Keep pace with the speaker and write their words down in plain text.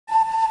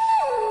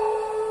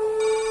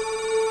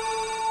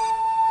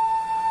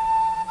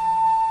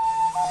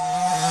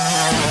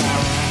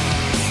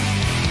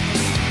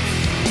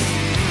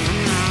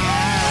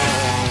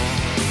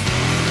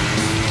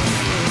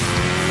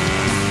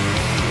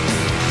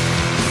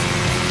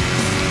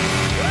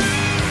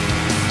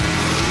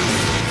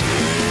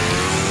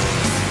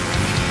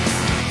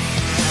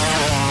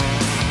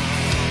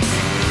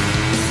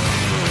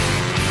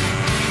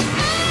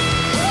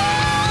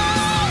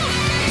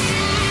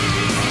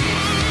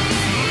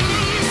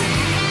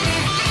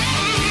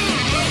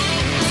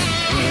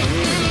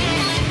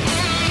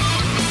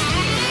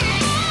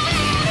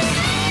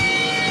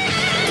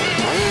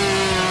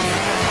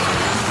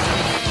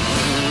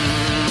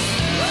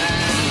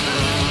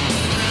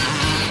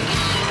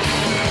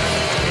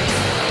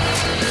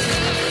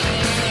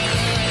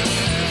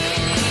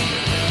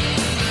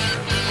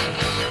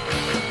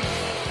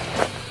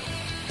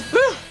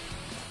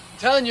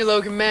telling you,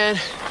 Logan, man.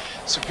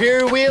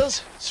 Superior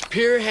wheels,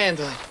 superior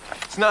handling.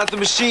 It's not the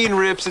machine,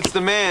 Rips, it's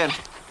the man.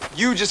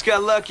 You just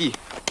got lucky.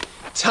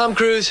 Tom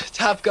Cruise,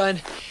 Top Gun,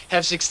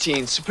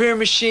 F-16. Superior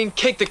machine,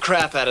 kick the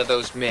crap out of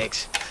those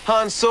MiGs.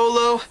 Han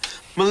Solo,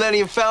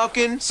 Millennium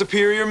Falcon,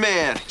 superior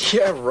man.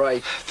 Yeah,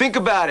 right. Think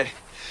about it.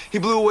 He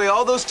blew away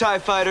all those TIE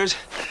fighters,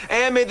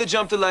 and made the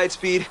jump to light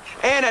speed,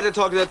 and had to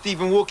talk to that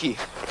thieving Wookiee.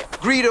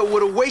 Greedo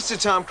would have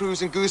wasted Tom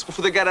Cruise and Goose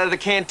before they got out of the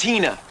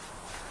cantina.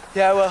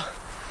 Yeah, well,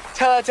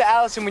 tell that to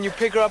Allison when you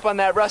pick her up on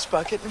that rust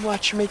bucket and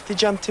watch her make the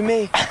jump to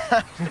me.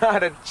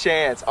 Not a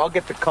chance. I'll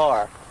get the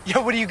car. Yeah,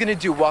 what are you gonna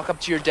do, walk up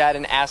to your dad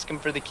and ask him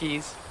for the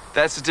keys?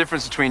 That's the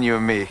difference between you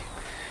and me.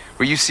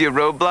 Where you see a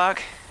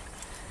roadblock,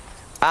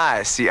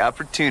 I see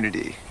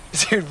opportunity.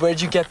 Dude, where'd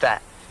you get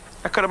that?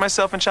 I cut it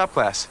myself in shop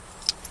class.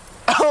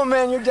 Oh,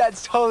 man, your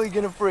dad's totally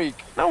gonna freak.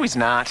 No, he's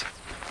not.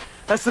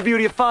 That's the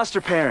beauty of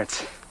foster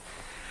parents.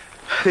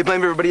 They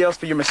blame everybody else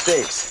for your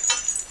mistakes.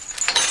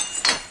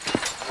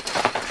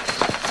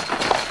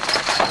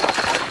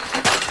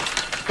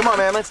 Come on,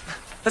 man, let's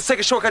take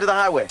a shortcut to the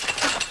highway.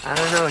 I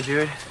don't know,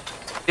 dude.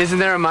 Isn't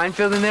there a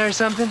minefield in there or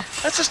something?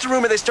 That's just a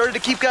rumor they started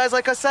to keep guys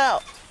like us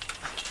out.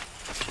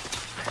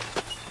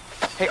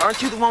 Hey,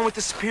 aren't you the one with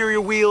the superior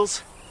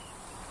wheels?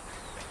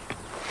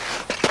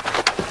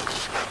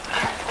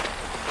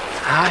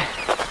 Hi.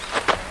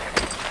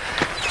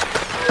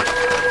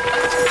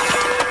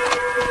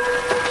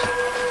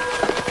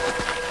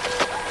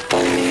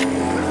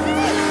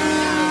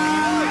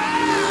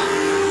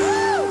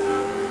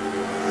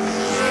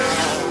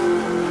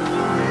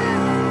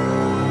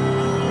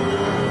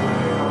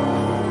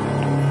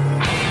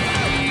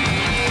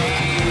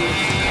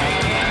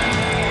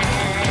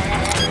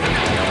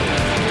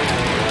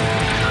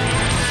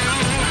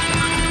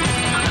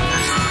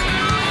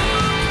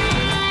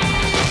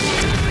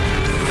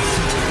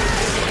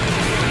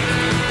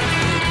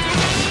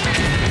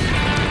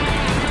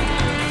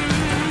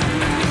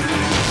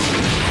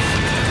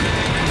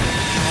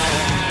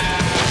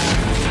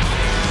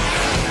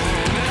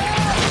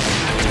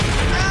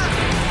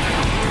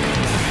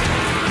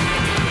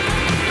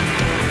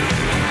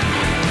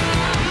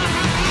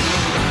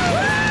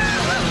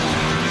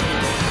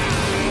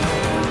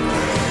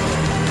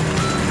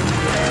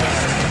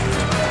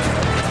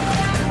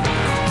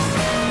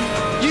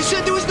 You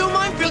said there was no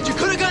minefield. You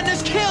could have gotten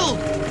us killed.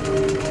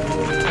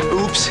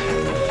 Oops.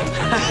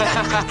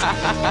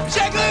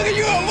 Jack Logan,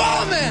 you're a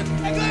wallman.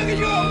 Jack Logan,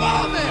 you're a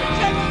wallman.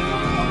 Jack Logan,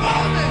 you're a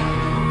wallman.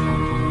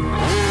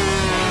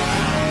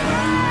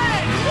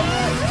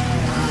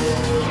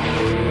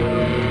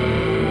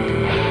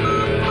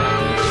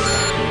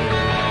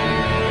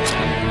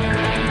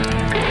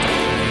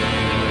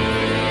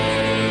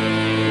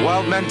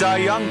 Wild men die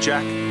young,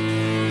 Jack.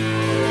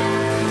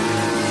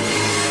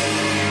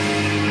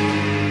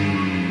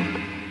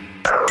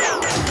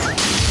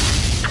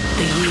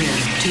 The year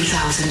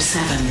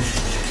 2007.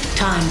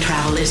 Time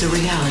travel is a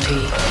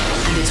reality,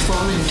 and it's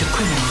fallen into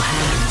criminal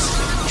hands.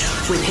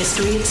 With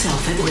history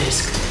itself at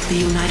risk, the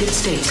United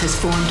States has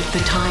formed the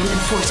Time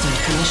Enforcement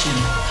Commission,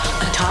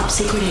 a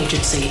top-secret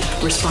agency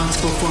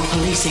responsible for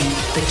policing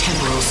the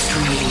temporal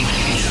stream.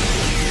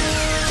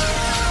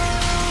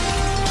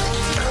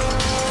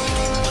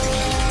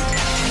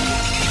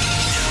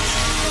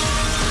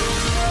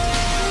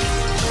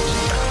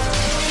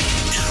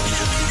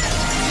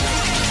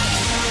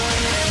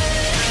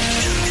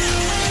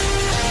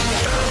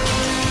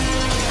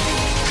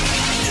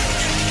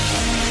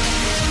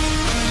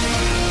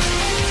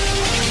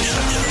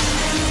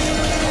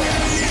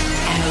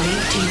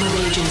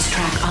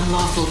 Track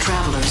unlawful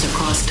travelers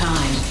across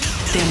time.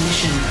 Their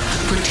mission,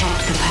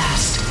 protect the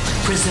past,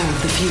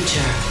 preserve the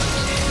future.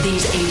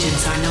 These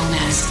agents are known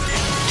as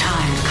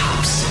Time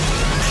Cops.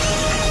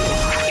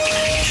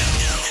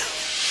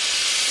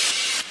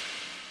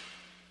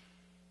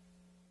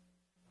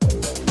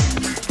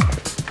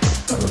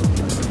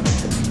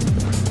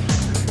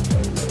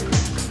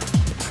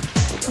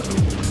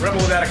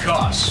 Rebel without a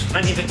cause.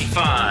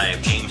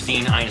 1955, James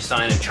Dean,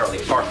 Einstein, and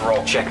Charlie Parker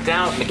all checked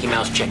out. Mickey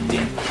Mouse checked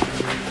in.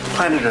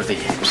 Planet of the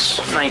Apes.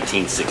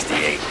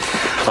 1968,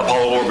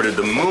 Apollo orbited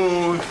the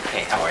moon.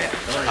 Hey, how are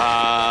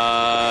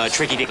you?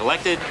 Tricky Dick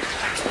elected.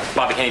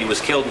 Bobby Kennedy was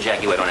killed, and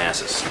Jackie went on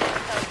asses.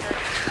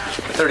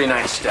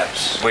 39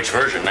 steps. Which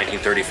version?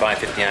 1935,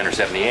 59, or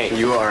 78?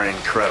 You are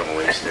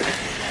incredible, Easton.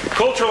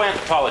 Cultural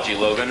anthropology,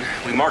 Logan.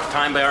 We mark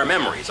time by our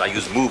memories. I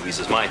use movies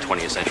as my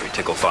 20th century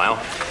tickle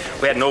file.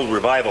 We had an old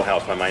revival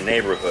house by my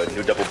neighborhood.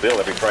 New double bill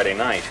every Friday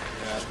night.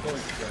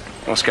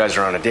 Most guys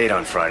are on a date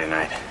on Friday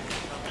night.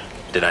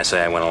 Did I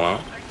say I went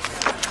alone?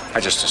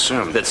 I just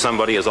assumed. That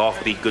somebody as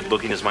offbeat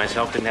good-looking as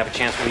myself didn't have a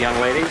chance with young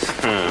ladies?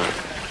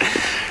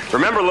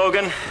 Remember,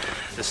 Logan,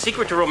 the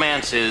secret to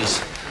romance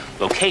is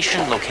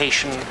location,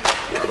 location,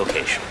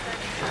 location.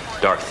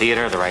 Dark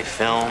theater, the right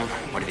film.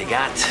 What have you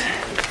got?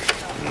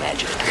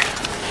 Magic.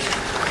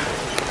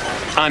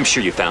 I'm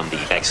sure you found the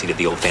backseat of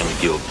the old family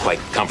Buick quite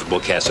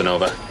comfortable,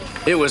 Casanova.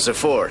 It was a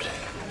Ford,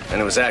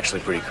 and it was actually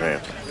pretty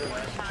cramped.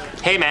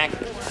 Hey, Mac.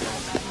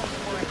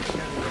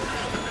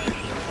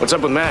 What's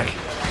up with Mac?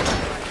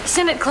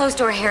 Senate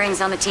closed-door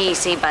hearings on the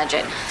TEC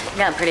budget.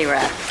 Got pretty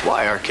rough.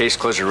 Why? Our case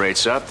closure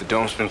rate's up. The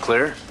dome's been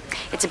clear.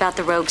 It's about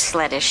the rogue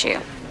sled issue.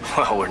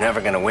 Well, we're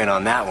never going to win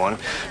on that one.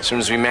 As soon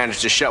as we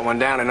manage to shut one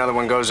down, another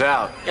one goes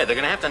out. Yeah, they're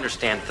going to have to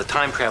understand that the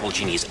time travel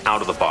genie's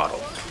out of the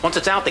bottle. Once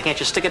it's out, they can't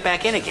just stick it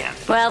back in again.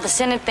 Well, the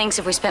Senate thinks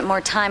if we spent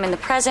more time in the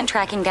present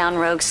tracking down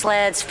rogue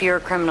sleds, fewer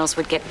criminals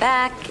would get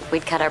back.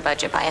 We'd cut our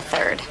budget by a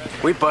third.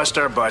 We bust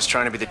our butts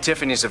trying to be the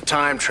Tiffany's of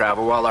time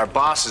travel while our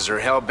bosses are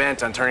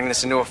hell-bent on turning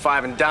this into a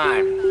five and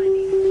dime.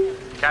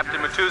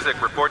 Captain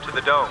Matuzik, report to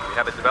the dome. We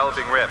have a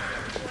developing rift.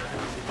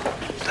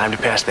 Time to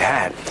pass the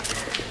hat.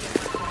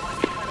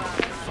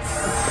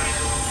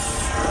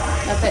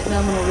 Got that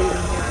nominal reading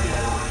here.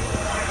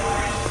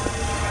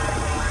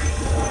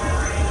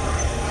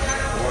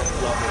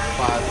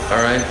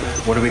 All right,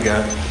 what do we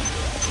got?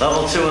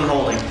 Level 2 and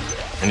holding.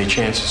 Any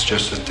chance it's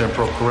just a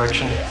temporal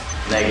correction?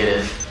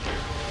 Negative.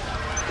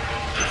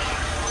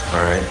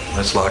 All right,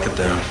 let's lock it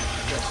down.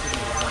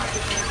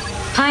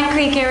 Pine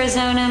Creek,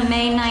 Arizona,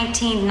 May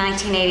 19,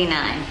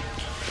 1989.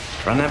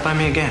 Run that by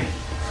me again.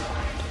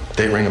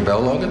 Date ring a bell,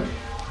 Logan?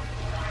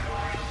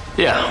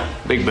 Yeah,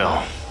 Big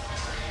Bill.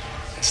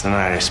 It's the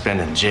night I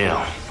spent in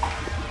jail.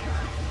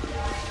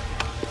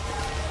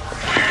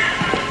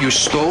 You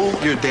stole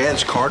your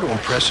dad's car to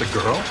impress a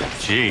girl?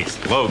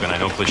 Jeez, Logan, I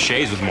know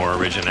cliches with more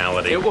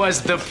originality. It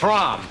was the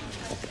prom.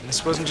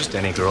 This wasn't just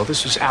any girl.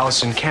 This was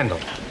Allison Kendall.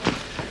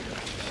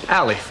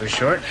 Allie, for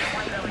short.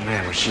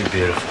 Man, was she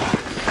beautiful.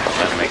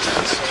 That makes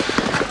sense.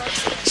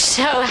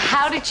 So,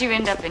 how did you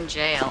end up in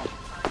jail?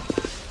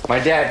 My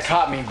dad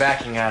caught me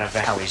backing out of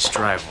Allie's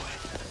driveway.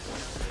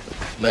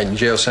 Night in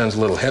jail sounds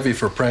a little heavy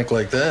for a prank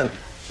like that.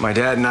 My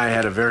dad and I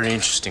had a very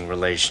interesting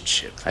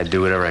relationship. I'd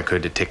do whatever I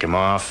could to tick him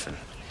off, and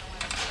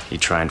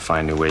he'd try and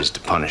find new ways to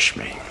punish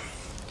me.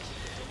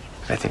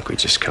 I think we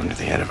just come to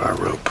the end of our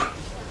rope.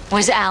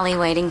 Was Allie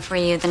waiting for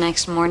you the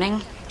next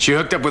morning? She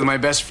hooked up with my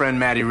best friend,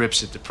 Matty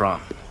Rips, at the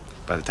prom.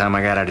 By the time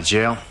I got out of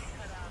jail,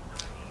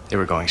 they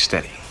were going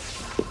steady.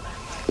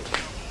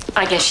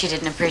 I guess she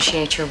didn't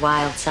appreciate your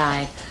wild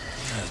side.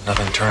 There's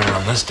nothing turning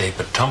on this date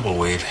but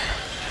tumbleweed.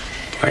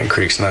 Pine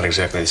Creek's not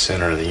exactly the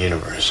center of the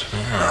universe.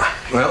 Yeah.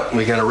 Well,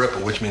 we got a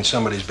ripple, which means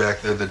somebody's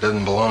back there that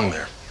doesn't belong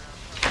there.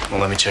 Well,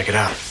 let me check it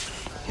out.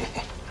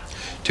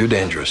 Too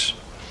dangerous.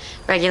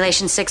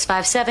 Regulation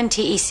 657,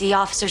 TEC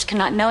officers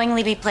cannot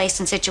knowingly be placed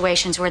in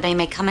situations where they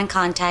may come in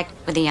contact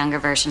with a younger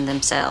version of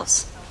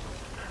themselves.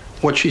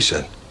 What she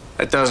said.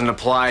 That doesn't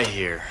apply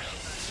here.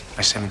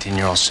 My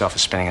 17-year-old self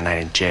is spending a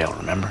night in jail,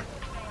 remember?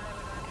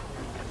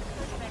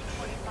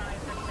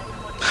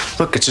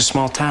 Look, it's a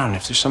small town.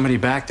 If there's somebody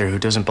back there who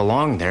doesn't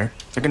belong there,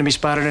 they're gonna be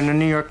spotted in a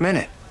New York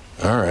Minute.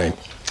 All right.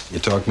 You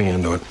talked me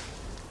into it.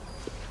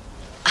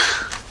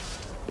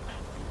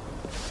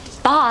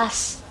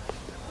 Boss.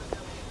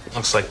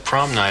 Looks like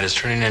prom night is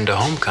turning into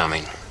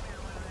homecoming.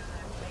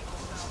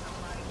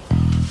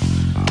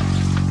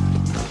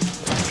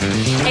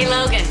 Hey,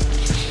 Logan.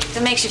 If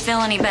it makes you feel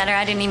any better,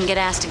 I didn't even get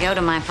asked to go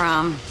to my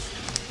prom.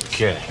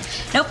 Kidding.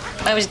 Nope.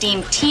 I was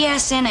deemed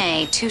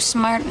TSNA, too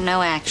smart,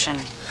 no action.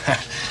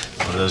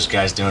 What are those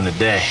guys doing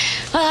today?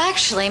 Well,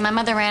 actually, my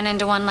mother ran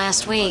into one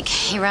last week.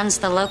 He runs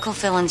the local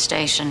filling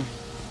station.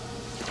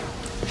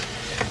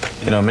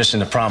 You know, missing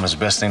the prom is the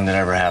best thing that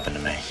ever happened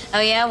to me. Oh,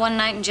 yeah? One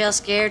night in jail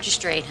scared you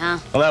straight, huh?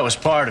 Well, that was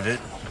part of it.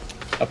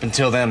 Up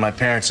until then, my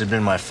parents had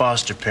been my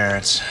foster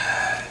parents.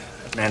 I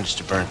managed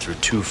to burn through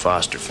 2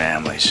 foster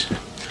families.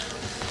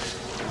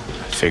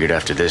 Figured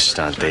after this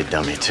stunt, they'd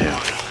dumb me, too.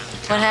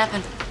 What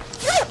happened?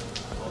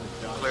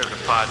 Clear to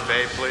Pod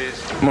Bay, please.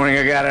 The morning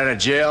I got out of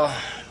jail,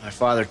 my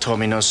father told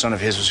me no son of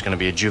his was going to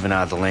be a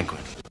juvenile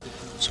delinquent.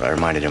 So I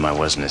reminded him I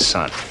wasn't his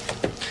son.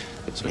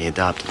 So he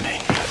adopted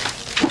me.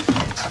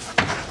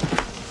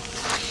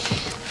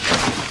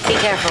 Be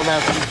careful,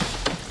 Logan.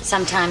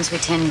 Sometimes we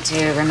tend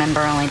to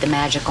remember only the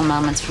magical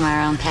moments from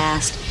our own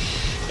past.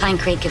 Pine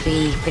Creek could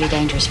be pretty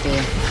dangerous for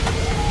you.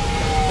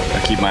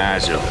 I keep my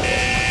eyes open. 10,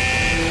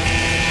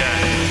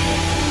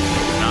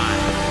 9,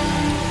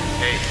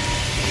 8,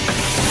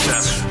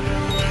 7,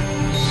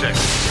 6,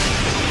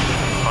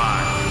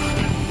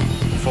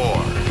 5, 4,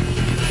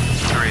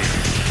 3,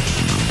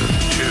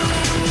 2,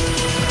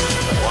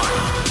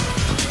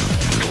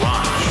 1.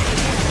 Launch.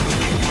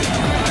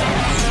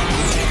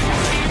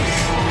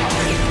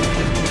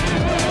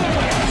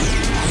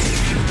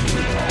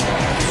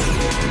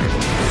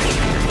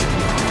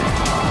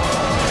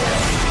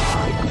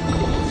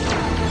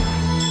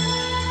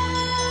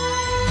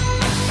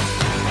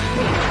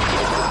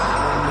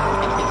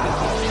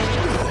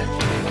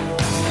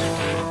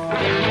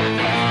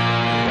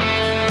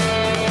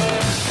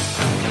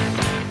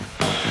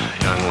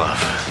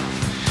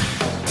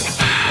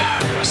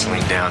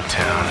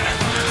 Downtown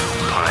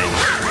Pine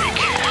Creek.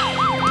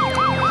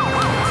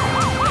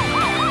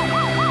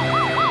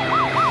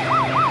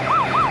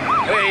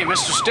 Hey,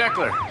 Mr.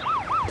 Steckler.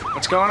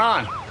 What's going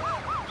on?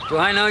 Do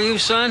I know you,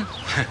 son?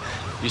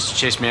 You used to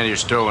chase me out of your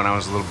store when I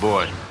was a little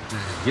boy.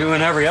 You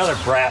and every other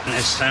brat in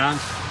this town.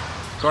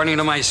 According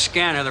to my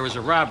scanner, there was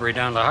a robbery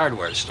down at the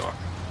hardware store.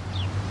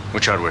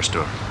 Which hardware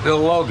store? Bill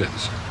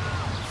Logan's.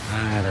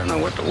 I don't know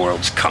what the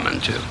world's coming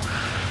to.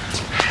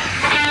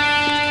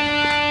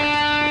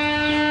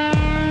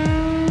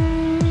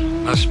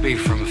 Must be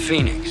from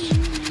Phoenix.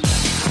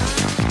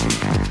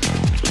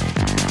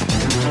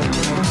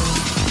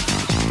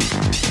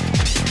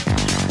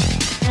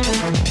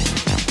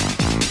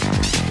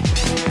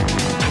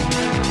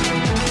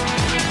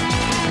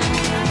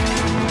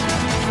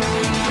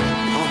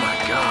 Oh my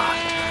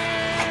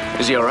God.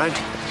 Is he all right?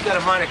 He's got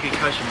a minor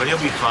concussion, but he'll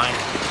be fine.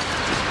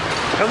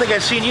 I don't think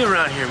I've seen you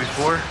around here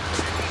before.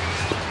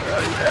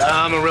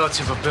 I'm a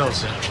relative of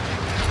Bill's,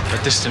 a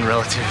distant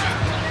relative.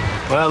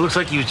 Well, it looks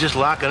like he was just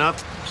locking up.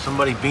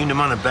 Somebody beamed him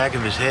on the back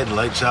of his head,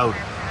 lights out.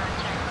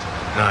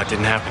 No, it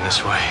didn't happen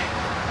this way.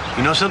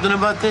 You know something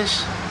about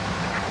this?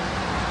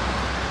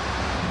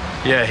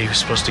 Yeah, he was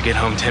supposed to get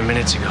home 10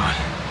 minutes ago.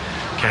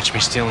 Catch me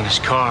stealing his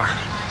car.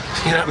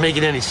 You're not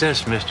making any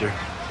sense, mister.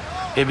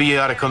 Maybe you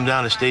ought to come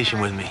down to the station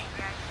with me.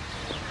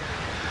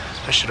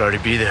 I should already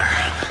be there.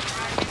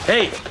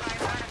 Hey!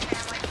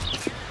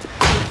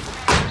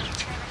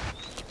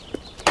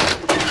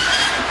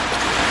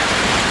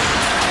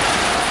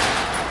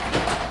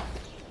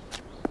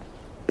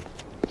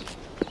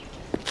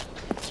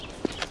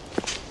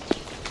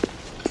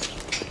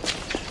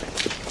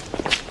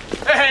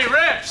 Hey,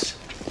 Rips!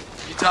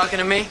 You talking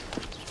to me?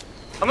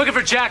 I'm looking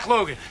for Jack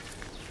Logan.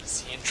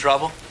 Is he in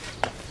trouble?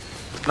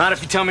 Not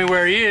if you tell me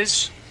where he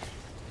is.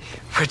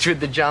 Which with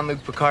the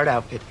Jean-Luc Picard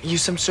outfit? Are you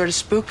some sort of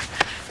spook?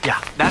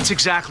 Yeah, that's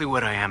exactly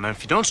what I am. And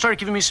if you don't start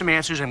giving me some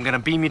answers, I'm gonna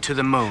beam you to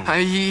the moon.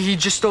 He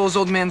just stole his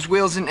old man's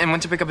wheels and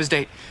went to pick up his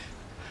date.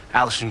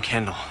 Allison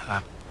Kendall,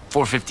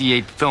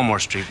 458 Fillmore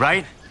Street,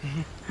 right?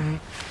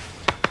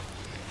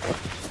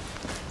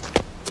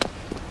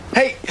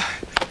 Hey,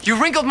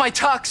 you wrinkled my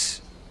tux.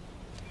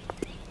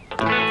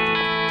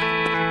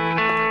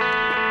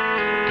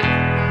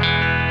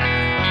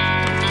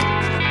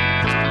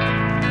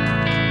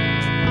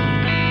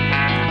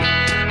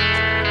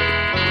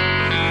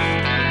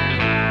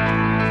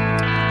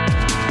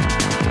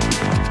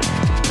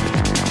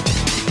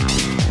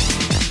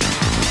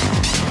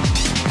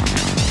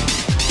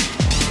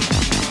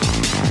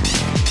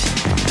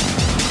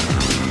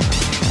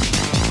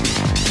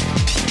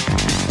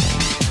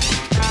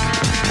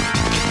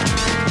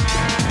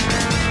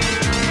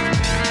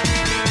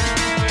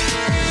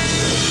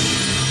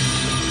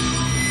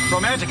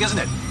 Romantic, isn't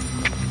it?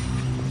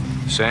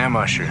 Sam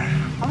Usher.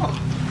 Oh.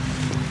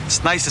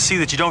 It's nice to see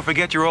that you don't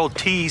forget your old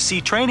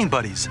TEC training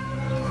buddies.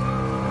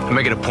 I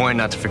make it a point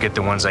not to forget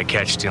the ones I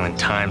catch stealing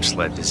time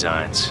sled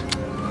designs.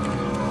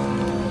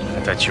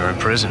 I thought you were in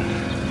prison.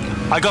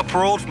 I got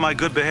paroled for my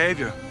good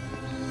behavior.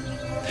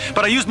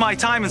 But I used my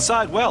time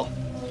inside well.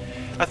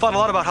 I thought a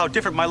lot about how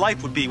different my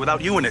life would be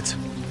without you in it.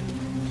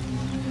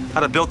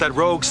 I'd have built that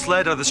rogue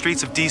sled out of the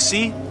streets of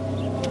D.C.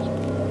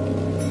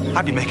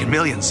 I'd be making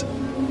millions.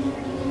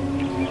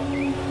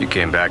 You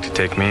came back to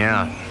take me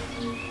out.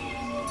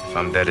 If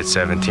I'm dead at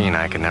 17,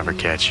 I can never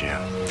catch you.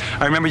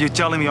 I remember you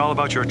telling me all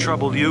about your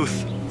troubled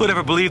youth. Who'd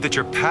ever believe that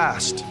your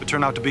past would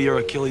turn out to be your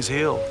Achilles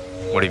heel?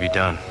 What have you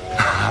done?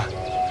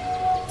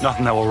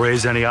 Nothing that will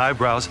raise any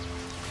eyebrows.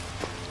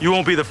 You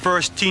won't be the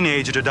first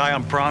teenager to die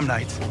on prom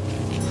night.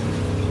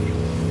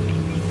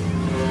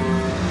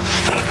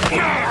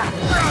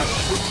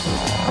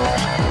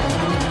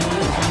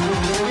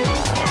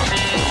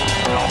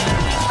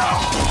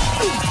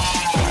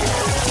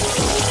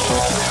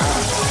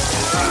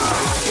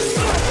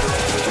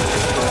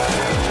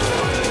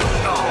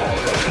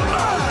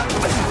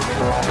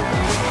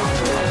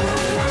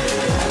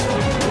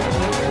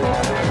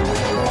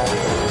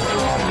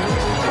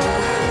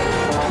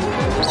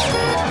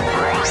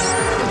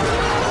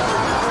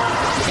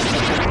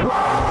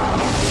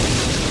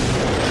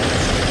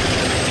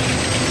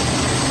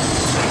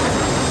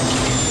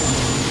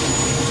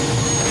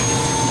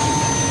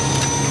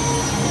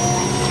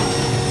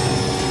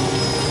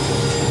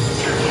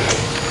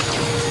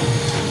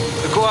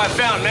 I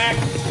found, Mac.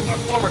 Our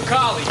former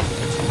colleague.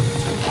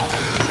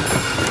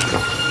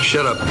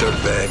 Shut up,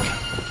 dirtbag.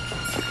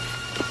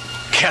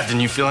 Captain,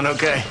 you feeling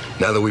okay?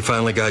 Now that we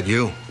finally got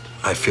you,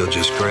 I feel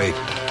just great.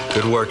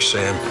 Good work,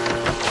 Sam.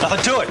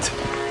 I'll do it.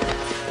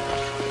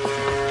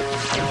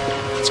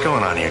 What's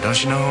going on here?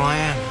 Don't you know who I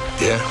am?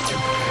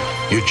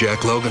 Yeah? You're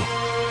Jack Logan,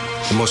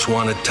 the most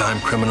wanted time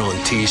criminal in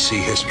TEC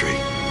history,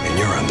 and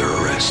you're under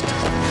arrest.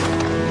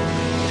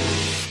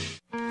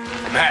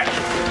 Mac,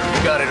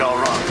 you got it all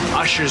wrong.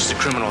 Usher's the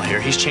criminal here.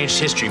 He's changed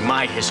history,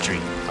 my history.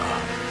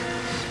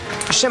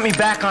 You sent me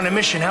back on a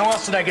mission. How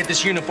else did I get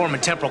this uniform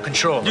and temporal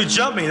control? You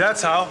jumped me,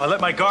 that's how. I let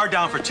my guard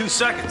down for 2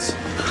 seconds.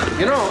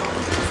 You know,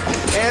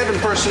 add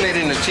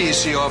impersonating a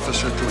TEC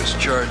officer to his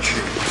charge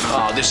sheet.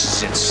 Oh, this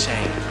is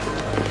insane.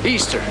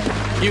 Easter,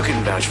 you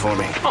can vouch for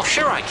me. Oh,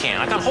 sure I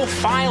can. I got whole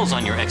files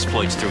on your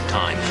exploits through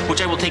time,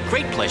 which I will take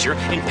great pleasure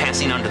in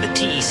passing on to the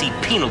TEC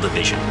Penal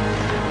Division.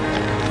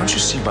 Don't you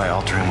see by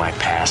altering my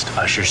past,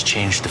 Usher's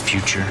changed the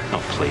future?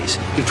 Oh, please.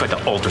 You've tried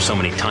to alter so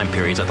many time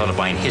periods, I thought of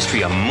buying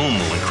history of Moo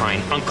Moo and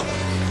crying uncle.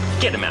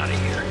 Get him out of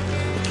here.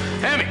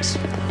 Emmys,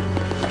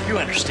 you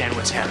understand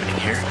what's happening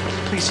here.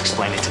 Please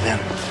explain it to them.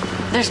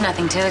 There's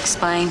nothing to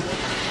explain.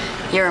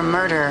 You're a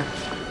murderer.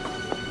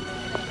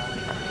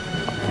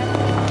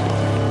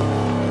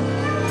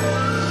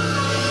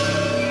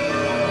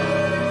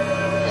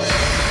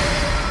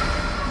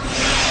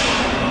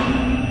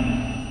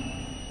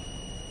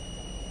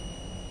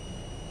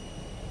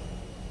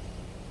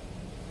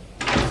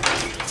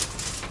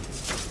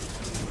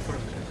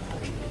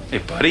 Hey,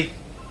 buddy.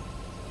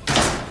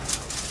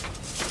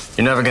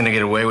 You're never gonna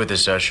get away with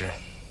this, Usher.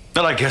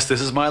 Well, I guess this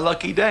is my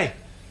lucky day.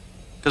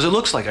 Because it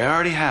looks like I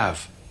already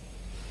have.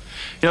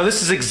 You know,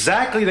 this is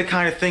exactly the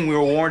kind of thing we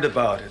were warned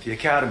about at the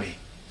Academy.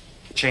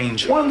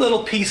 Change one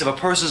little piece of a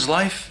person's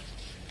life,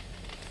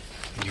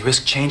 and you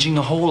risk changing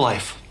the whole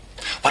life.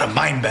 What a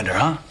mind bender,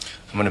 huh?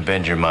 I'm gonna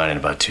bend your mind in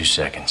about 2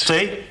 seconds.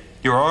 See?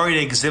 You're already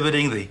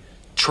exhibiting the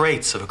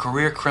traits of a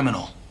career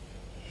criminal.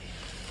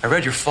 I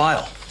read your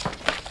file.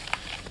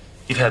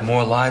 You've had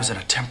more lives than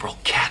a temporal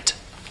cat.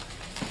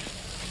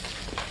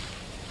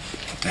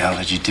 What the hell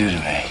did you do to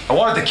me? I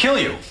wanted to kill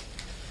you.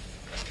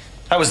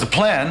 That was the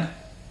plan.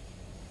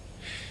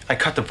 I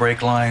cut the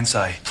brake lines.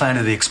 I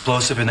planted the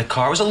explosive in the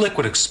car. It was a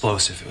liquid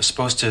explosive. It was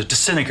supposed to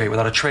disintegrate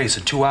without a trace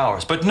in 2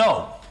 hours. But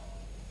no.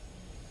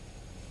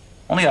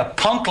 Only a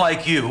punk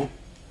like you,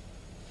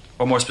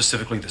 or more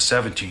specifically the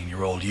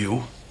 17-year-old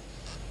you,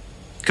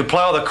 could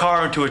plow the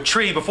car into a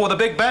tree before the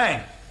Big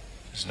Bang.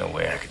 There's no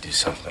way I could do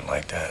something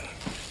like that.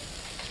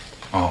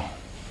 Oh,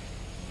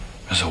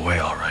 there's a way,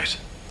 all right.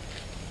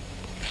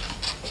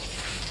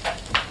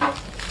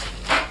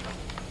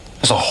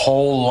 There's a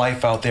whole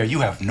life out there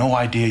you have no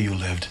idea you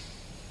lived.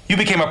 You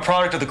became a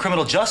product of the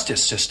criminal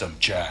justice system,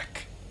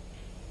 Jack.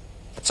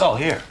 It's all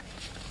here.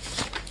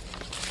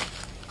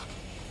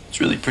 It's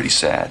really pretty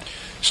sad.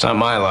 It's not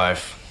my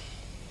life.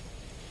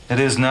 It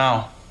is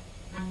now.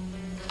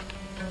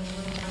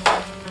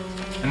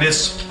 In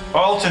this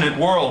alternate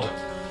world,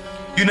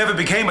 you never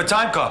became a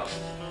Timecop.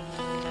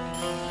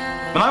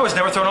 And I was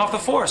never thrown off the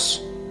force.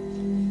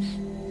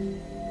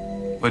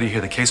 Wait till you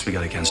hear the case we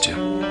got against you.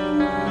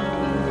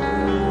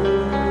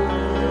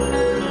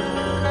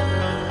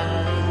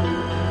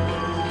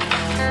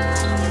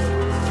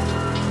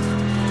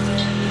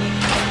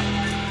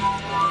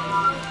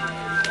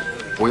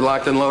 We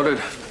locked and loaded?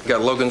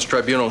 Got Logan's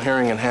tribunal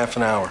hearing in half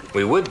an hour.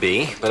 We would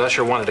be, but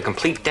Usher wanted a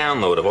complete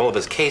download of all of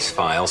his case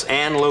files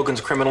and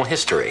Logan's criminal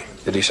history.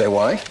 Did he say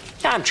why?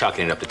 I'm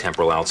chalking it up to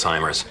temporal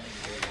Alzheimer's.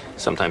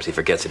 Sometimes he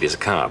forgets that he's a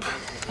cop.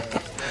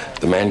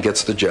 The man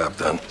gets the job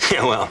done.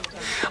 Yeah, well,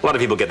 a lot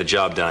of people get the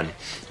job done.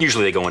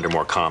 Usually they go under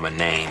more common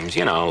names,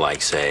 you know,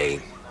 like, say,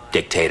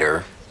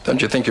 dictator.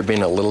 Don't you think you're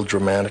being a little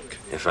dramatic?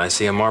 If I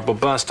see a marble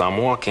bust, I'm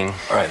walking.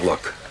 All right,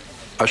 look.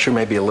 Usher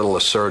may be a little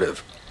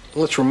assertive.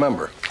 But let's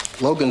remember,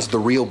 Logan's the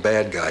real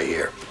bad guy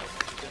here.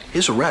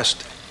 His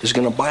arrest is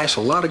going to buy us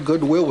a lot of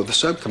goodwill with the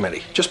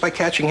subcommittee. Just by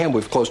catching him,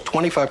 we've closed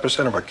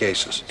 25% of our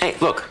cases. Hey,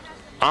 look.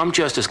 I'm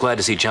just as glad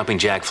to see Jumping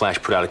Jack Flash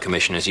put out of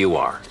commission as you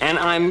are. And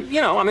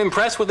I'm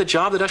impressed with the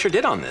job that Usher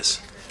did on this.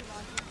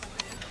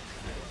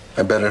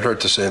 I bet it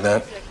hurt to say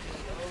that.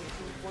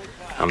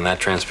 I'm that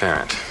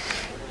transparent.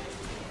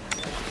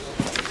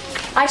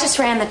 I just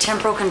ran the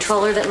temporal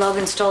controller that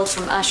Logan stole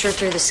from Usher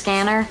through the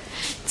scanner.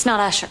 It's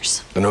not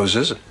Usher's. Then whose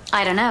is it?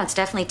 I don't know. It's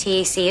definitely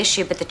TEC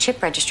issue, but the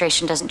chip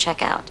registration doesn't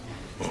check out.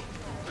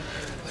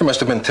 There must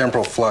have been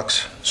temporal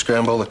flux.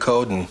 Scramble the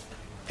code and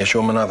issue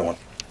him another one.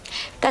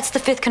 That's the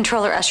 5th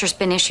controller Usher's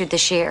been issued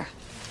this year.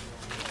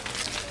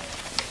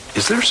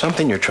 Is there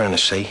something you're trying to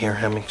say here,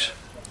 Hemmings?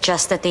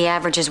 Just that the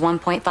average is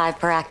 1.5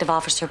 per active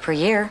officer per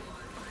year.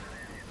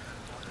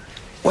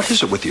 What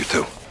is it with you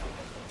two?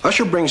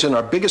 Usher brings in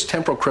our biggest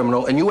temporal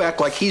criminal, and you act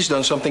like he's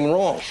done something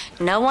wrong.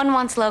 No one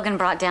wants Logan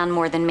brought down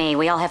more than me.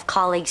 We all have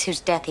colleagues whose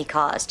death he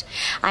caused.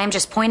 I am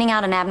just pointing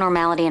out an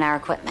abnormality in our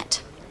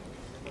equipment.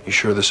 You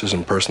sure this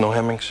isn't personal,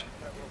 Hemmings?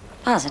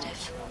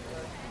 Positive.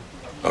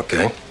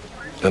 Okay.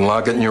 Then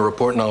log it in your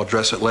report, and I'll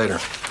address it later.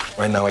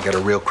 Right now, I got a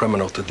real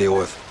criminal to deal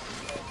with.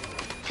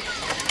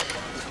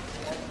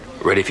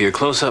 Ready for your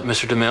close-up,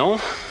 Mr.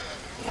 DeMille?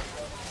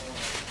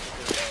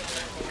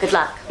 Good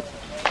luck.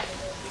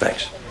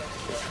 Thanks.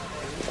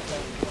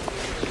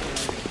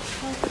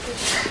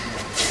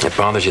 It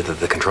bothers you that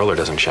the controller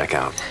doesn't check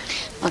out.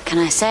 What can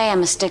I say?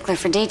 I'm a stickler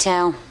for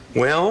detail.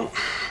 Well,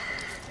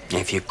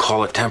 if you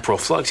call it temporal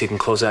flux, you can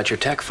close out your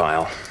tech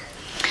file.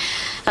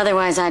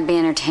 Otherwise, I'd be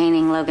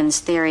entertaining Logan's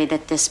theory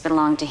that this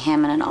belonged to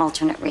him in an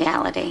alternate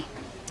reality.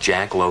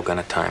 Jack Logan,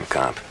 a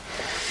Timecop.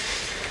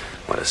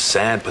 What a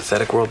sad,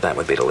 pathetic world that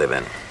would be to live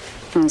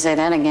in. Say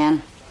that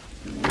again.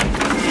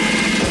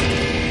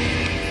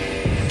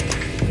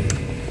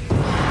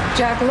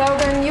 Jack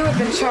Logan, you have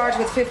been charged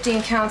with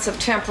 15 counts of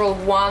temporal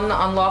 1,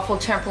 unlawful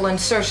temporal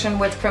insertion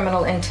with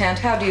criminal intent.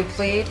 How do you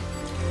plead?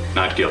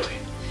 Not guilty.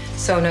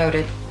 So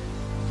noted.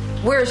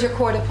 Where is your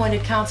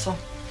court-appointed counsel?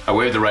 I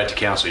waive the right to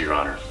counsel, Your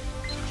Honor.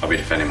 I'll be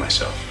defending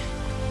myself.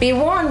 Be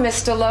warned,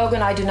 Mr.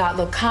 Logan, I do not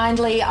look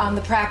kindly on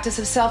the practice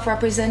of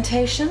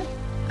self-representation.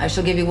 I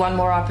shall give you one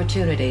more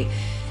opportunity.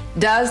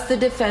 Does the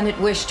defendant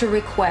wish to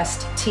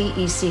request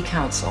TEC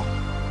counsel?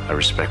 I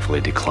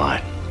respectfully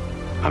decline.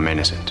 I'm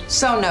innocent.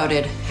 So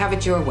noted. Have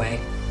it your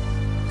way.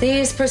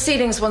 These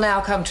proceedings will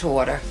now come to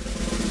order.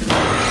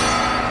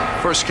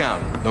 First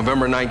count,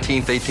 November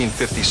 19th,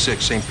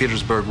 1856, St.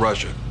 Petersburg,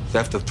 Russia.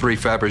 Theft of 3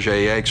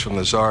 Fabergé eggs from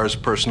the Tsar's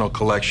personal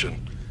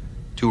collection.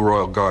 2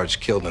 royal guards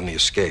killed in the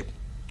escape.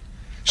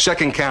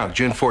 Second count,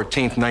 June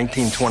 14th,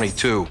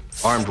 1922.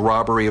 Armed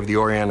robbery of the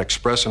Orient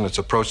Express on its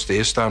approach to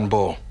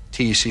Istanbul.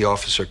 TEC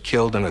officer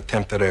killed in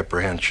attempted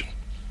apprehension.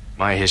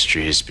 My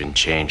history has been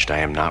changed. I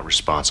am not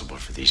responsible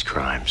for these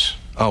crimes.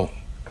 Oh,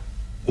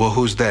 well,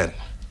 who's that?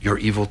 Your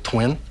evil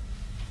twin?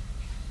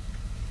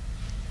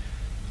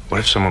 What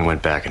if someone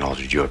went back and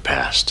altered your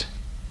past?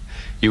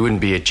 You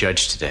wouldn't be a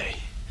judge today.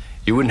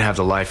 You wouldn't have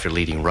the life you're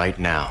leading right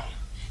now.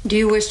 Do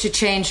you wish to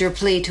change your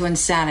plea to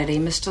insanity,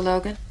 Mr.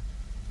 Logan?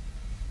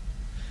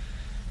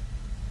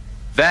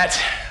 That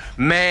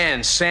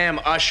man, Sam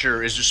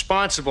Usher, is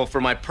responsible for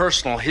my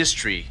personal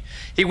history.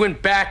 He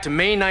went back to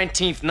May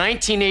 19th,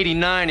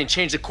 1989 and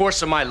changed the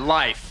course of my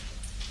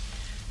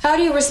life. How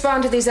do you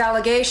respond to these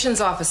allegations,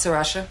 Officer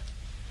Usher?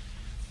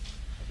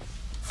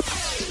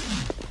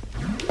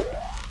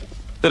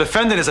 The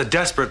defendant is a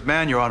desperate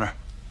man, Your Honor.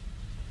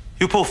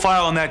 You pull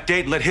file on that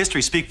date and let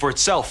history speak for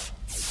itself.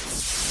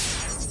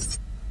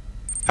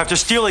 After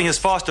stealing his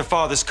foster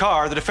father's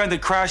car, the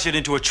defendant crashed it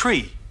into a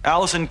tree.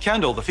 Allison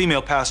Kendall, the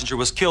female passenger,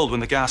 was killed when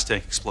the gas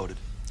tank exploded.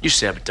 You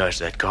sabotaged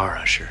that car,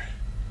 Usher.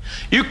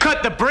 You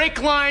cut the brake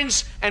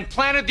lines and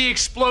planted the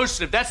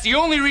explosive. That's the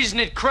only reason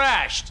it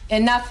crashed.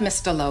 Enough,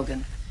 Mr.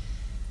 Logan.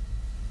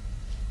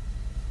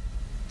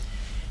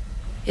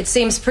 It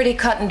seems pretty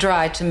cut and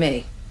dry to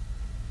me.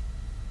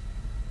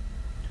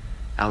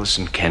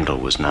 Allison Kendall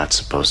was not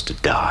supposed to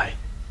die.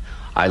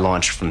 I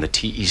launched from the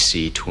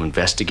TEC to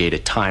investigate a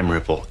time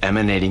ripple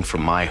emanating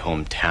from my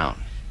hometown.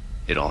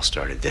 It all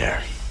started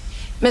there.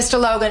 Mr.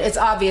 Logan, it's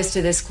obvious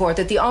to this court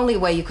that the only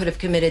way you could have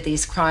committed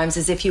these crimes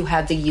is if you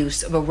had the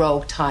use of a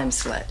rogue time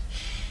sled.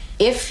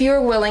 If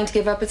you're willing to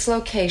give up its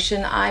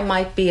location, I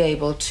might be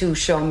able to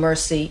show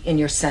mercy in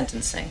your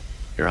sentencing.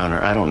 Your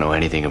Honor, I don't know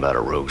anything about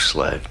a rogue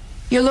sled.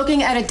 You're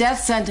looking at a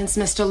death sentence,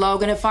 Mr.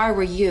 Logan. If I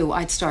were you,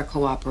 I'd start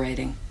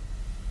cooperating.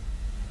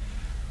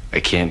 I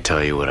can't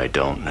tell you what I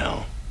don't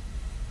know.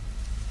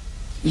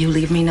 You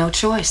leave me no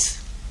choice.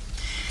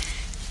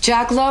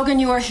 Jack Logan,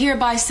 you are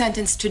hereby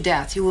sentenced to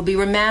death. You will be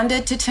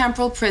remanded to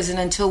temporal prison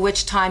until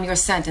which time your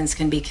sentence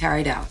can be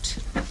carried out.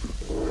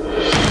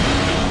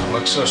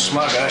 Look so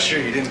smug,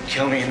 Usher. You didn't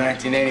kill me in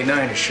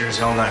 1989. You're sure as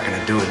hell not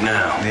gonna do it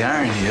now. The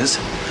irony is,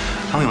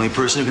 I'm the only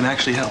person who can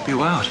actually help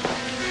you out.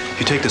 If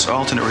you take this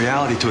alternate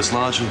reality to its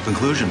logical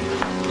conclusion,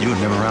 you would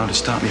never around to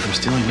stop me from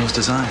stealing those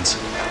designs.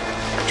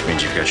 Which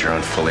means you've got your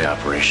own fully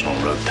operational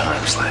rogue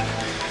time sled.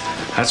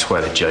 That's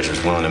why the judge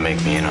was willing to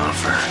make me an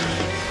offer.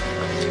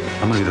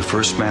 I'm gonna be the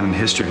first man in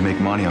history to make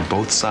money on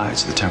both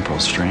sides of the temporal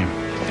stream.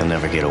 You'll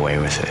never get away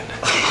with it.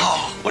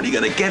 Oh, what are you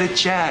gonna get at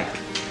Jack?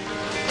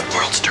 The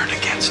world's turned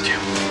against you.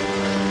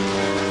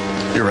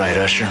 You're right,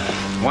 Usher.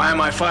 Why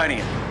am I fighting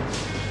it?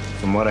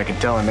 From what I can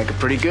tell, I make a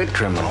pretty good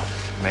criminal.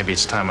 Maybe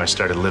it's time I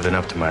started living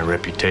up to my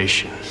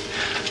reputation.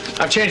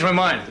 I've changed my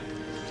mind.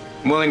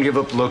 I'm willing to give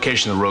up the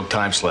location of the rogue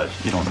time sled.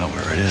 You don't know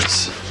where it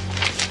is.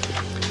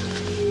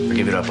 I'll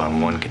give it up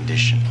on one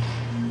condition.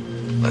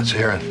 Let's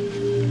hear it.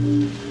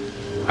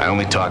 I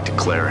only talked to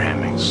Claire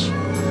Hemmings.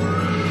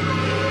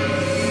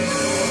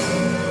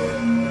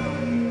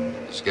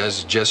 This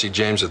guy's Jesse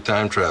James of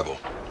Time Travel.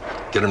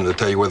 Get him to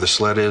tell you where the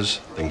sled is,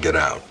 then get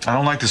out. I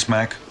don't like this,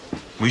 Mac.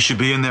 We should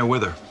be in there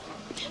with her.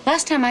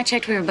 Last time I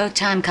checked, we were both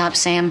time cops,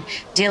 Sam.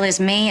 Deal is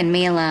me and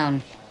me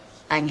alone.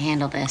 I can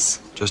handle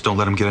this. Just don't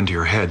let him get into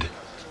your head.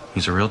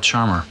 He's a real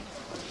charmer.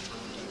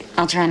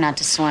 I'll try not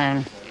to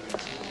swoon.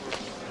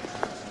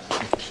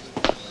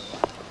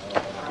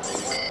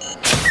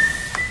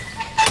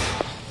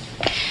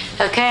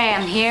 Okay,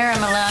 I'm here,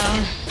 I'm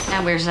alone.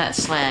 Now where's that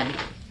sled?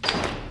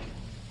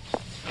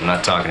 I'm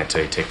not talking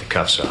until you take the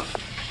cuffs off.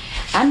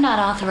 I'm not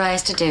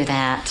authorized to do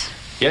that.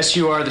 Yes,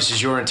 you are. This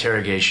is your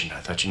interrogation.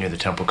 I thought you knew the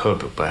Temple Code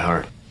book by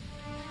heart.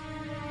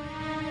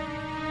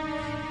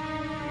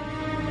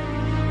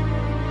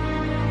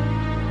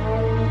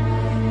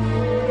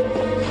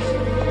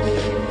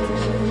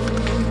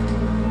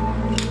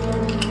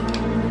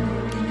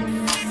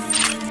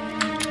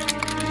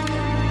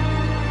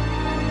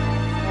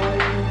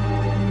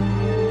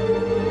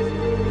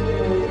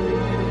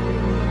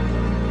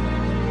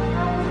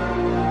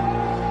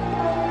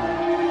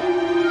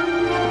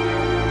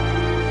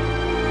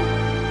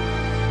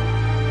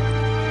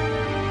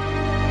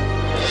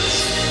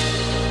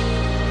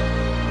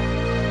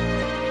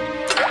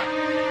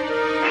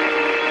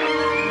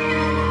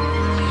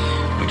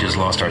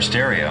 Lost our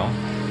stereo.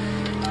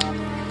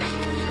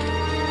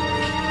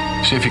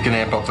 See if you can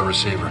amp up the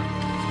receiver.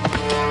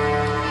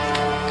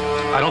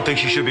 I don't think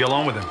she should be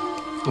alone with him.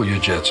 Pull your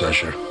jets,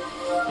 Usher.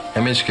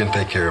 Hemmings can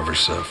take care of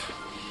herself.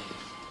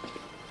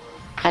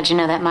 How'd you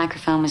know that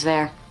microphone was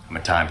there? I'm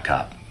a time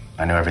cop.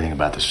 I know everything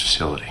about this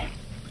facility.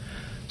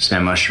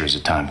 Sam Usher is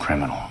a time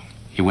criminal.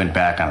 He went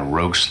back on a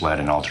rogue sled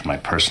and altered my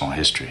personal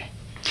history.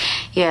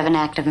 You have an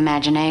active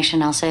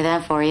imagination, I'll say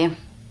that for you.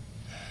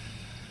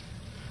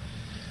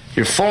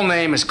 Your full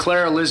name is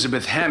Claire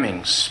Elizabeth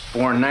Hemmings,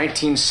 born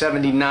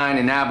 1979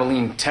 in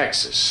Abilene,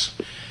 Texas.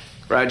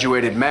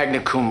 Graduated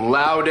magna cum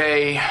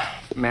laude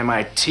from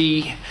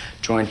MIT,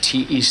 joined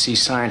TEC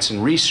Science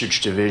and Research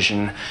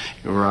Division.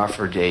 You were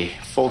offered a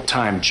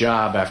full-time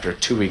job after a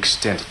 2-week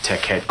stint at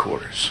Tech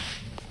headquarters.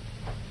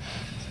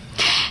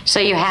 So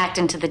you hacked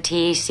into the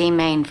TEC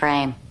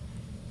mainframe.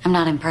 I'm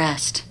not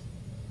impressed.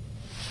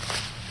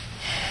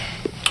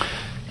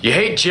 You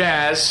hate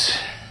jazz,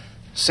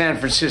 San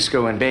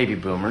Francisco, and baby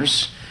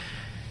boomers.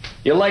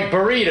 You like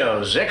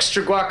burritos,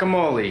 extra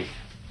guacamole,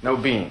 no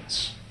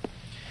beans.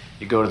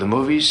 You go to the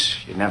movies,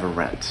 you never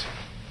rent.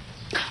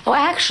 Oh,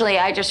 actually,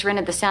 I just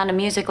rented The Sound of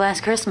Music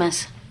last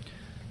Christmas.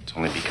 It's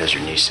only because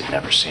your niece had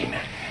never seen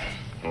it.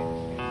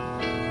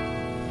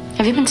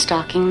 Have you been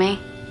stalking me?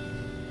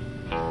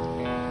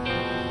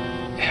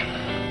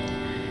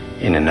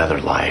 In another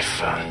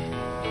life,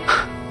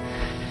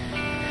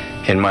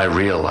 in my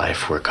real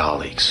life, we're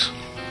colleagues.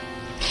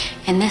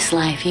 In this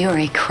life, you're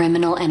a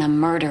criminal and a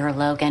murderer,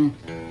 Logan.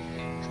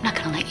 I'm not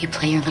gonna let you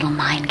play your little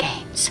mind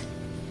games.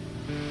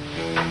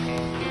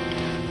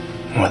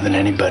 More than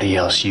anybody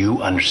else,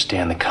 you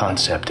understand the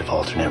concept of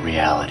alternate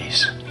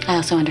realities. I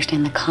also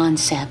understand the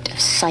concept of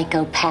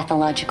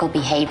psychopathological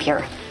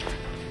behavior.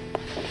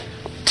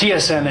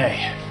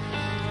 TSNA.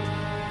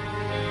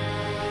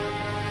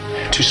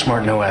 Too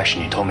smart, no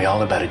action. You told me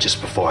all about it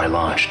just before I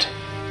launched.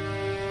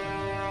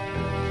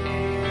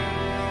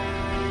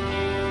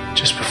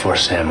 Just before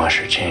Sam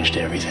Usher changed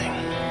everything.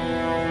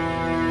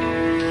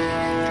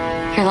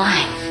 You're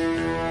lying.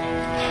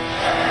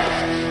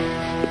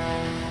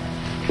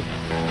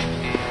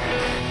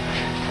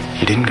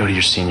 You didn't go to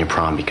your senior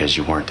prom because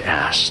you weren't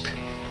asked.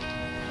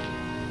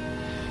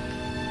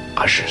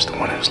 Usher's the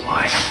one who's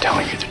lying. I'm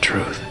telling you the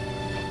truth.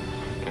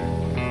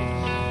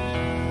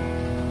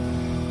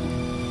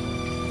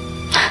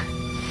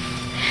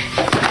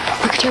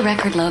 Look at your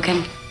record,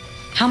 Logan.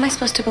 How am I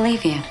supposed to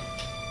believe you?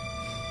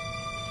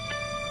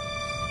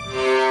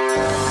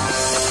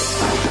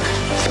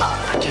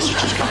 I guess you're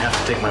just gonna have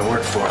to take my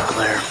word for it,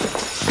 Claire.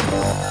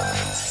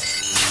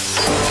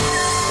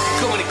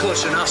 Come any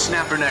closer and I'll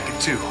snap her neck in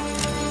two.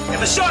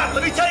 Have a shot.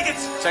 Let me take it.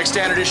 Tech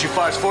standard issue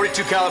fires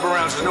 42 caliber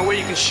rounds. There's no way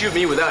you can shoot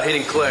me without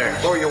hitting Claire.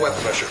 Lower your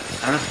weapon, Usher.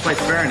 I don't have to play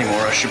fair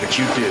anymore, Usher, but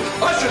you do.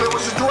 Usher, that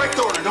was a direct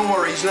order. Don't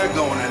worry, he's not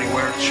going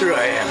anywhere. Sure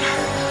I am.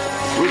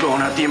 We're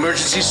going out the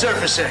emergency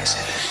surface exit.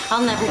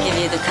 I'll never give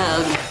you the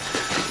code.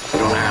 You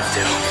don't have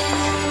to.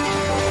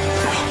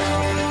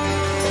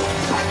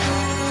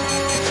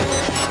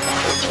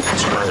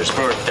 It's your mother's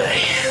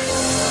birthday.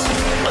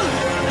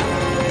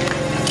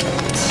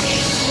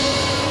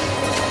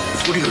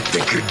 What do you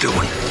think you're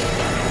doing?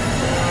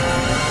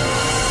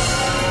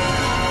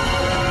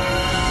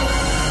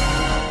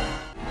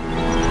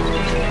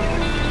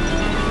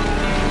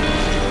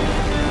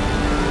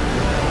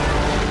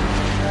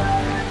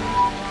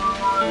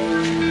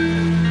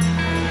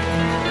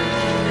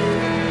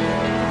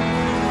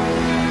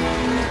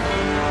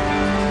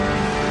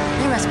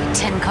 There must be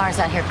 10 cars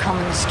out here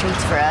combing the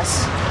streets for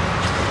us.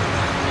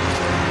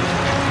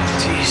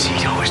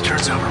 TEC always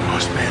turns over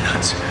most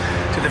manhunts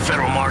to the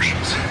federal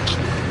marshals.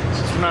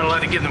 Since we're not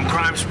allowed to give them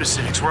crime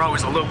specifics, we're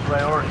always a low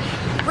priority.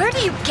 Where do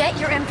you get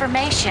your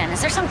information?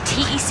 Is there some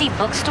TEC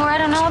bookstore I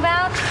don't know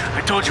about?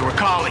 I told you we're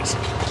colleagues.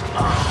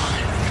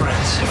 Oh,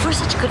 friends. If we're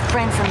such good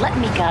friends, then let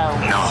me go.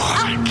 No,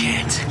 I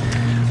can't.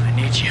 I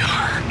need you.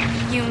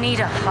 You need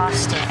a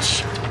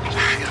hostage.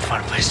 I gotta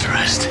find a place to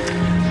rest. You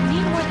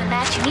need more than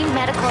that. You need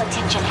medical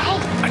attention. Hey!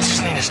 I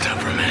just need to stop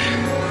for a minute.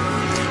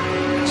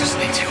 I just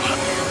need to,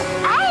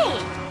 Hey!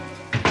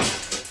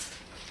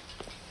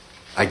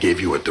 I gave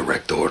you a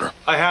direct order.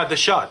 I had the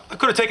shot. I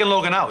could have taken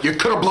Logan out. You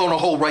could have blown a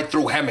hole right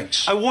through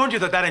Hemmings. I warned you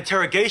that that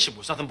interrogation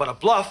was nothing but a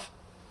bluff.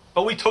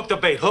 But we took the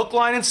bait, hook,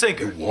 line, and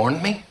sinker. You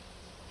warned me?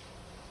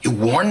 You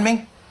warned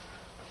me?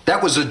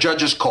 That was the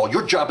judge's call.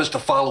 Your job is to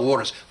follow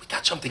orders. We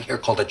got something here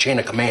called a chain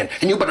of command,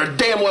 and you better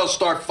damn well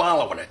start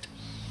following it.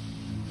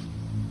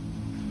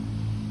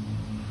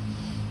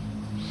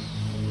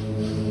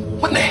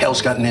 What in the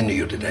hell's gotten into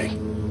you today?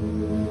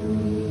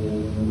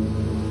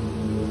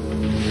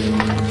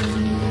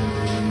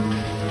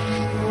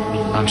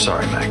 I'm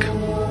sorry, Mac.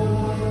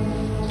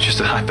 Just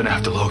that I've been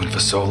after Logan for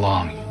so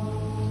long.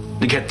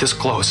 To get this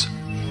close,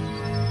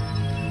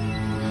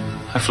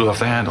 I flew off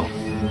the handle.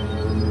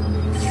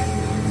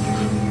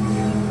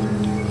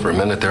 For a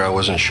minute there, I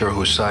wasn't sure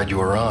whose side you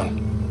were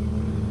on.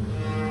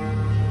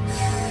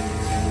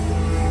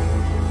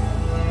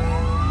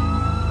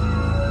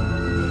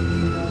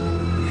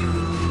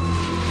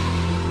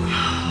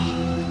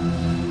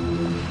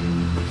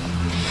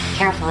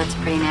 Careful, it's a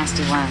pretty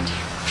nasty wound.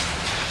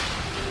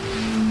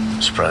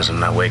 I'm surprised I'm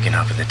not waking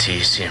up in the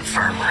TEC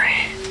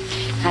infirmary.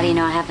 How do you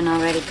know I haven't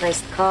already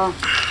placed the call?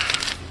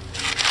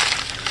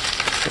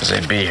 Because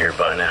they'd be here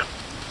by now.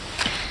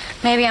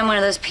 Maybe I'm one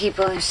of those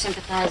people who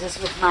sympathizes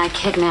with my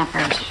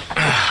kidnappers.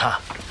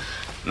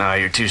 No,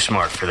 you're too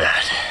smart for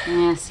that.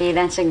 Yeah, see,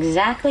 that's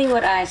exactly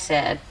what I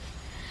said.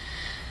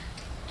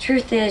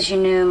 Truth is, you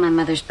knew my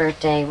mother's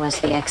birthday was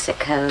the exit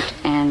code,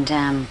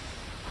 and,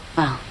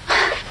 Well,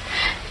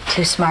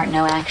 too smart,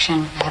 no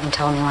action. I haven't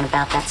told anyone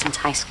about that since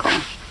high school.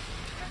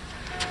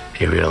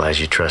 You realize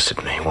you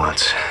trusted me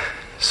once,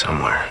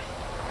 somewhere.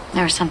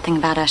 There was something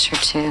about Usher,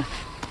 too.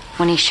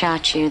 When he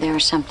shot you, there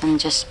was something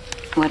just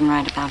wasn't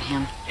right about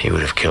him. He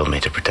would have killed me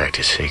to protect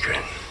his secret.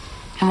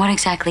 And what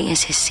exactly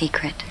is his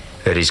secret?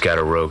 That he's got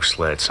a rogue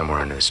sled somewhere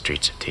under the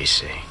streets of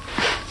D.C.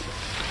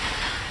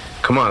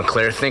 Come on,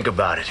 Claire, think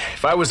about it.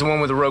 If I was the one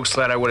with the rogue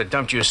sled, I would have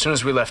dumped you as soon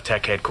as we left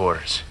Tech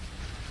headquarters.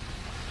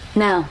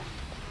 No.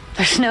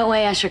 There's no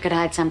way Usher could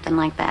hide something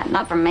like that.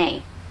 Not from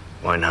me.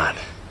 Why not?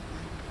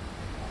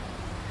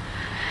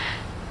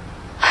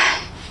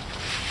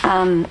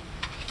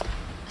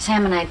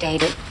 Sam and I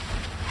dated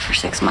for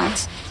 6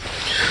 months.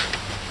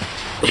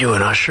 You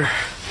and Usher?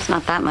 It's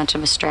not that much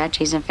of a stretch.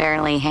 He's a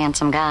fairly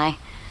handsome guy.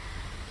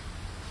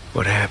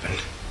 What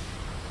happened?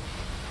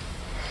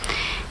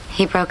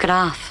 He broke it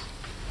off.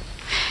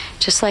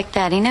 Just like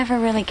that. He never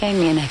really gave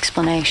me an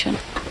explanation.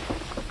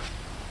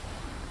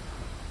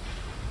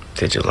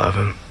 Did you love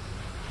him?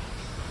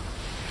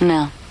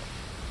 No.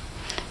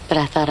 But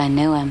I thought I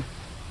knew him.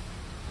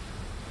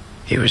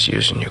 He was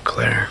using you,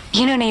 Claire.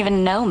 You don't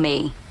even know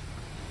me.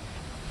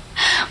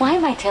 Why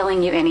am I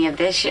telling you any of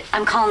this?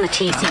 I'm calling the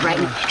TC right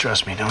now.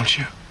 Trust me, don't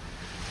you?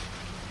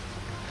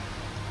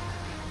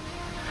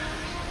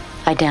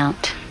 I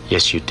don't.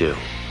 Yes, you do.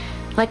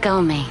 Let go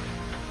of me.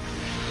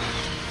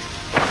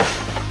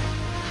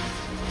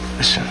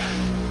 Listen,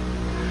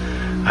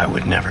 I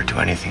would never do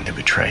anything to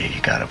betray you.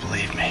 You gotta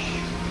believe me.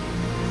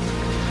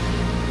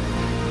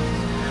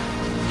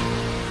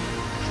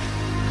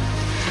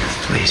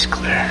 Please,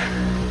 Claire.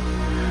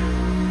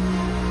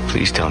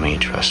 Please tell me you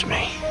trust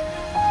me.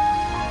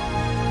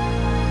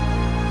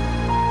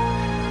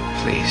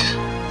 Please.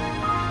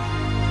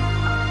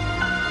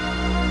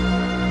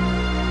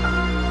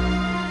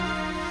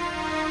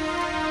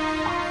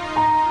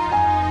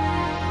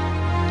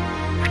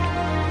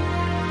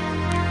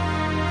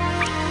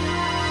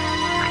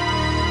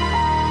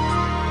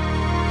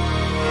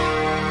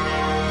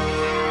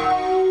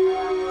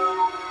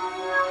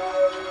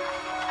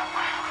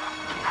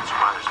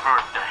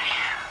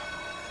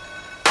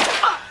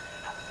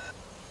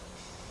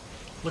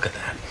 Look at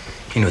that.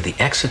 You know, the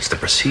exits, the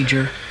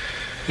procedure,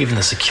 even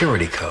the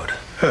security code.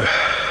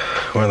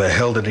 Where the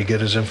hell did he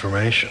get his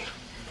information?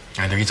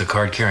 Either he's a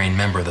card-carrying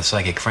member of the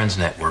Psychic Friends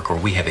Network, or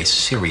we have a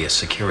serious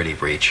security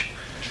breach.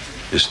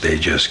 This day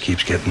just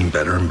keeps getting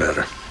better and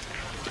better.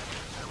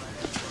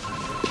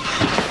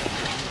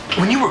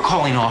 When you were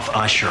calling off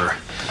Usher,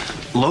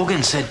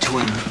 Logan said to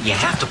him, "You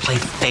have to play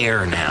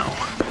fair now."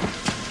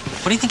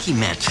 What do you think he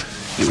meant?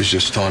 He was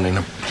just taunting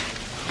him.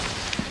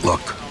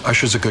 Look,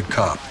 Usher's a good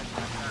cop.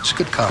 He's a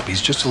good cop.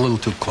 He's just a little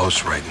too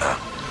close right now.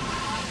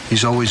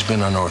 He's always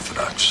been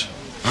unorthodox.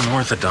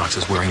 Unorthodox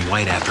is wearing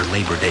white after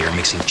Labor Day or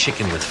mixing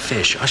chicken with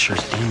fish.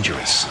 Usher's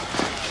dangerous.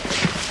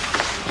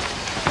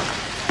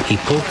 He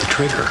pulled the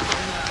trigger.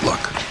 Look,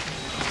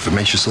 if it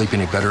makes you sleep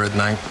any better at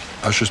night,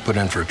 Usher's put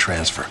in for a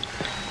transfer.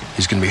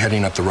 He's going to be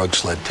heading up the Rogue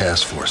Sled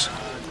Task Force.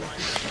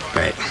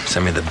 Right.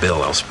 Send me the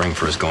bill. I'll spring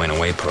for his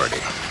going-away party.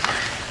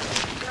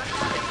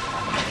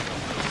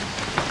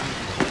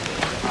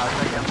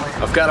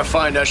 I've got to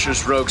find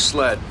Usher's rogue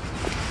sled.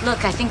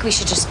 Look, I think we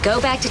should just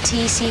go back to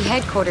TC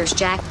headquarters,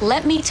 Jack.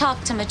 Let me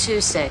talk to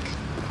Matusik.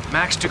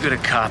 Mac's too good a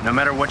cop. No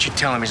matter what you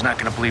tell him, he's not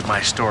going to believe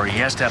my story. He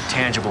has to have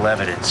tangible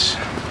evidence.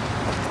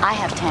 I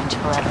have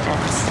tangible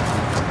evidence.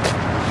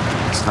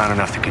 It's not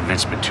enough to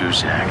convince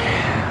Matusik.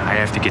 I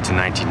have to get to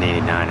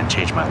 1989 and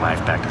change my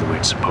life back to the way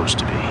it's supposed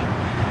to be.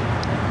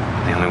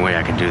 The only way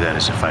I can do that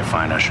is if I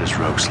find Usher's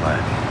rogue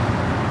sled.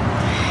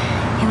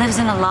 He lives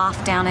in a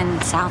loft down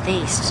in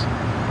Southeast.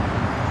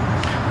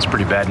 It's a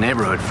pretty bad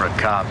neighborhood for a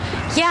cop.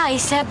 Yeah, he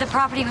said the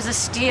property was a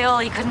steal.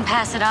 He couldn't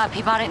pass it up.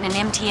 He bought it in an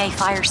MTA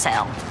fire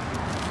sale.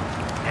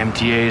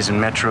 MTA's and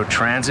Metro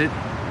Transit?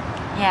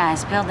 Yeah,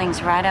 his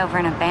building's right over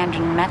an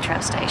abandoned metro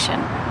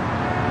station.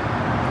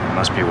 It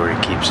must be where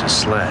he keeps his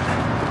sled.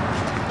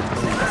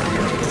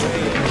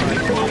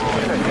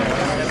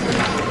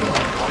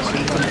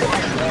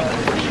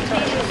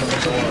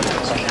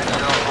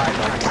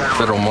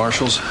 Federal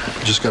marshals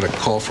just got a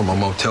call from a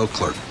motel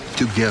clerk.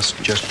 2 guests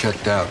just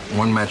checked out.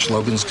 One matched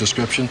Logan's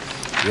description,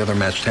 the other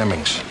matched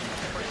Hemming's.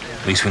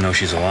 At least we know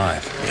she's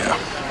alive. Yeah.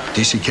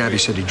 DC Cabbie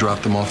said he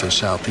dropped them off in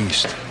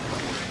Southeast.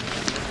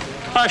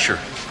 Usher.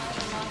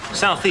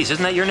 Southeast,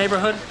 isn't that your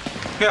neighborhood?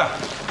 Yeah.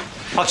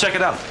 I'll check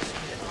it out.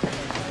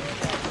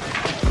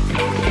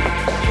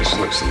 This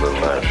looks a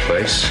little out of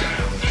place.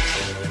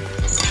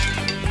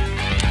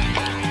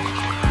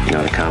 You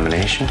know the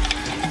combination?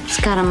 It's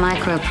got a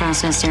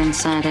microprocessor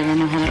inside it. I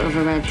know how to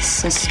override the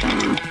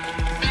system.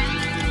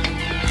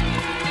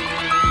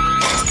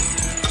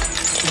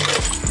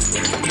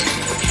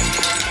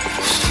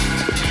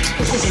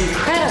 This is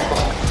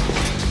incredible.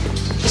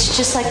 It's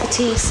just like the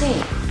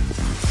TEC.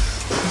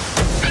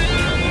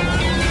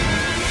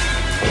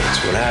 That's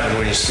what happened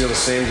when you steal the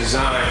same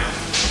design.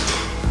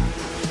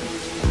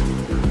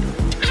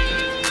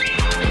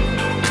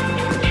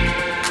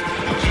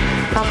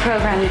 I'll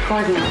program the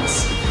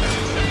coordinates.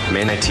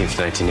 May 19th,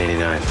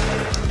 1989.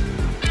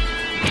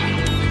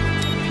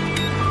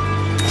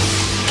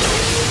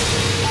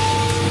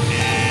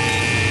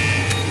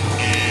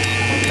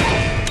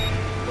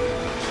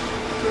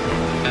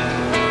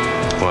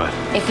 What?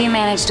 If you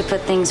manage to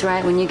put things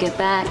right when you get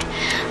back,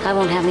 I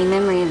won't have any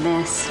memory of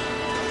this.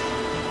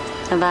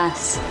 Of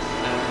us.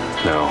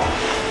 No.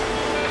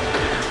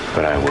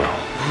 But I will.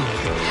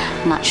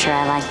 I'm not sure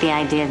I like the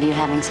idea of you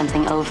having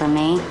something over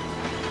me.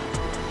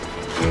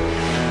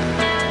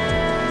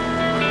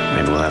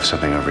 Maybe we'll have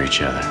something over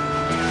each other.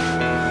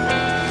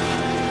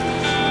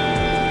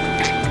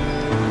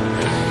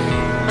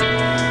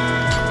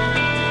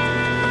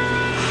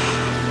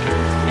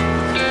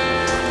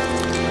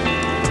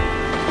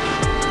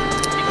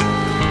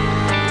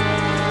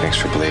 Thanks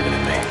for believing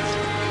in me.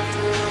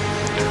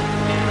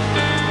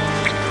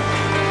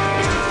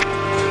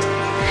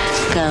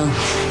 Go.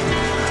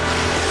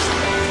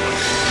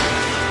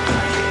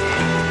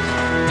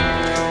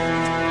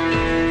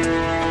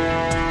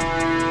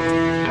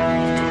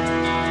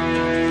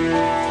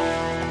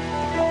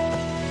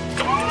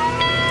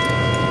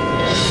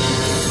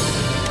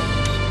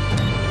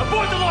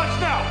 Aboard the launch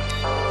now!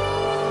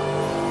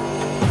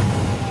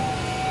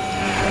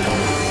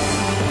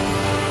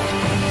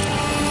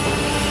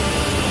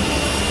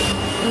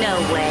 No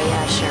way,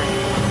 Usher.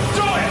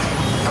 Do it!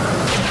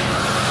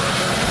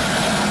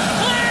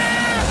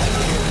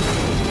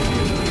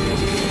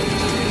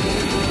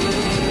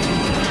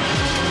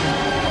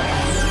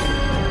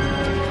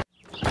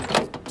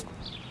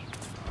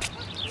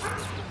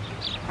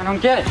 I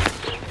don't get it.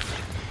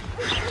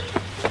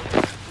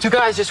 Two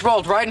guys just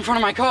rolled right in front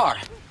of my car.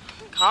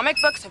 Comic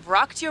books have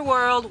rocked your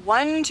world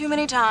one too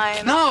many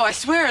times. No, I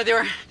swear, they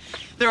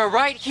were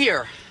right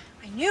here.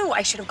 I knew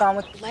I should have gone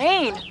with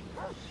Blaine.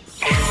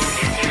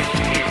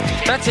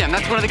 That's him.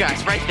 That's one of the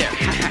guys right there.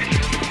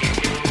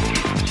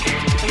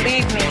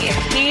 Believe me,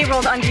 if he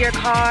rolled under your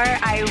car,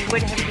 I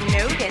would have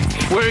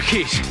noticed. Where are the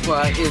keys?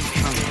 Well,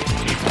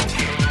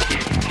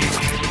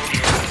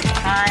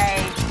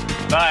 Hi.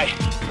 Bye.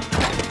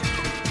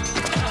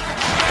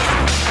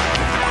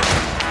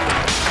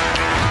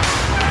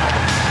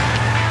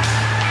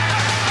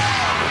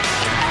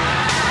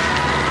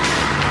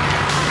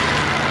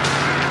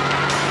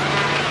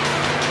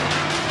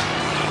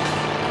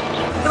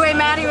 The way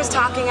Maddie was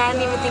talking, I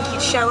didn't even think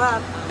he'd show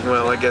up.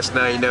 Well, I guess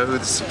now you know who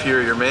the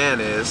superior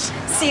man is.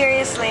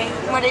 Seriously,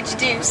 what did you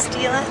do,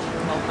 steal it?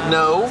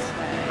 No.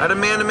 I had a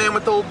man-to-man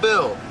with old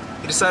Bill.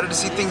 He decided to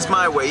see things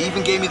my way. He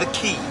even gave me the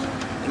key.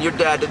 And your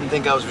dad didn't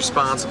think I was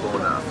responsible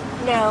enough.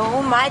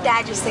 No, my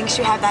dad just thinks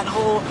you have that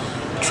whole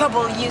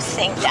trouble youth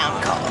thing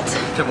down cold.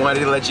 Then why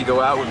did he let you go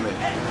out with me?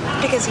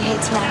 Because he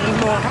hates Maddie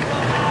more.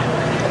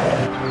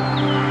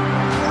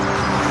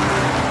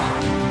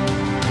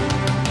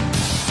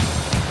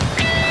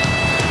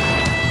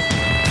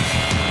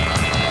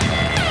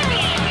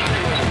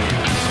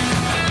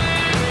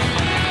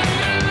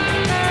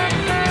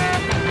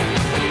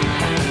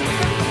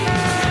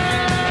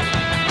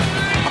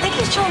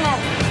 Trying to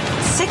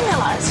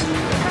signal us.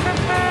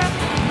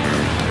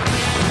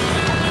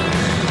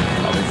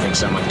 Probably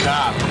thinks I'm a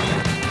cop.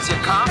 Is he a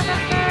cop?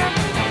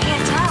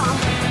 Can't tell.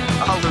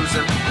 I'll lose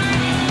him.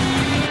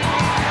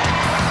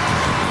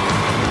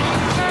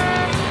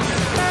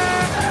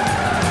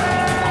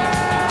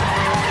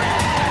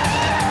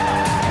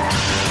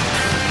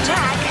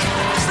 Jack,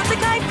 just let the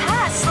guy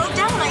pass. Slow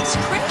down, he's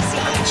crazy. I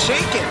can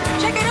shake him.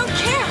 Jack, I don't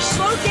care.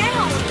 Slow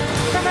down.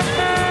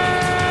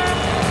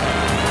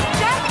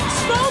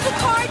 Slow the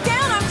car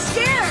down, I'm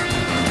scared.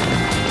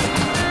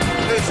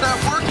 It's not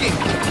working.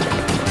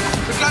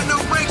 We've got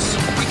no brakes.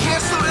 We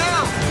can't slow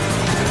down.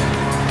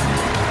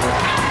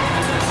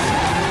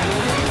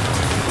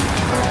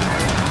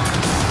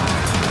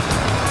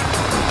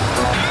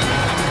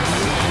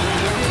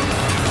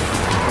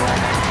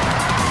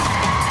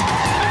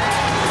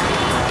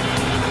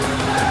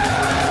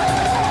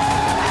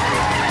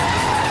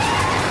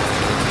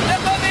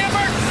 Step on the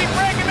emergency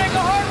brake and make a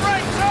hard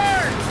right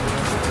turn!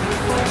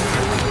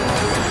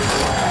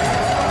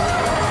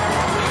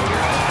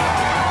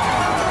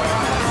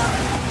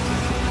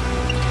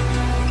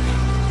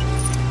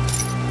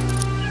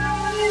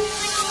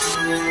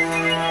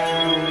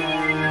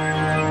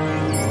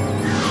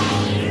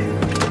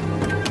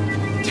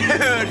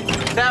 Dude,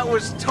 that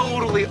was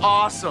totally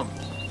awesome.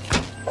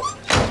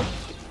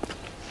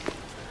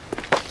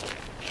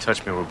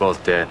 Touch me, we're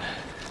both dead.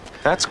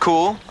 That's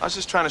cool. I was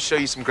just trying to show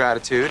you some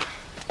gratitude.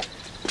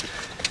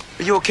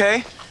 Are you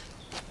okay?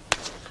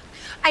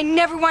 I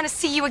never want to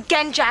see you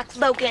again, Jack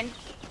Logan.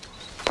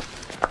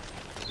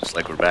 Looks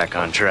like we're back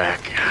on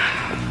track.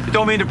 You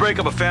don't mean to break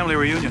up a family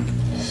reunion.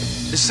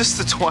 Is this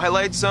the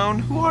Twilight Zone?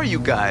 Who are you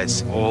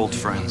guys? Old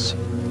friends.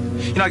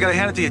 You know, I gotta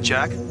hand it to you,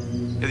 Jack.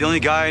 You're the only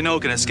guy I know who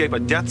can escape a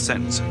death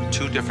sentence in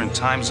 2 different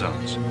time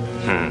zones.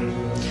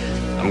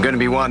 I'm gonna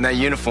be wanting that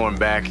uniform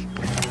back.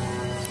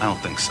 I don't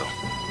think so.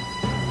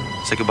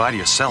 Say goodbye to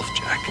yourself,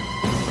 Jack.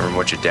 Remember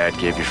what your dad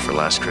gave you for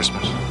last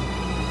Christmas?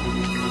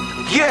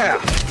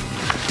 Yeah!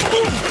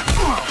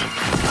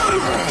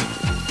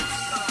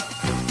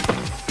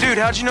 Dude,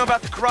 how'd you know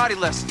about the karate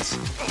lessons?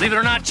 Believe it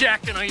or not,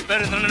 Jack, I know you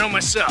better than I know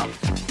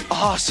myself.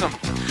 Awesome.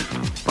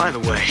 By the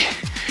way,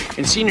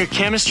 in senior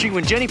chemistry,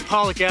 when Jenny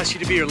Pollock asks you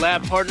to be her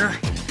lab partner,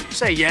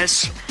 say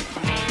yes.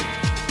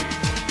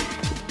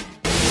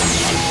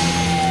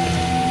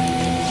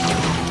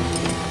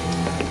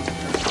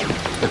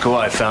 Look who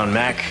I found,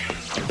 Mac.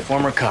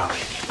 Former cop.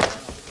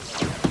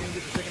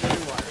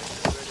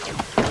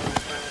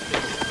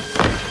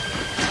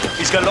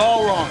 He's got it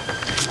all wrong.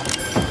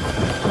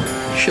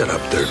 Shut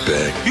up,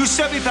 dirtbag. You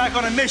sent me back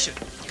on a mission.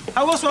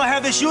 How else would I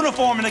have this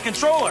uniform and the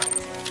controller?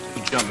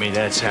 You dumped me,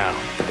 that's how.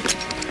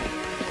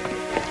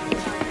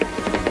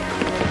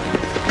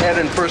 Add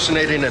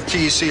impersonating a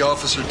TEC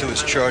officer to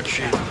his charge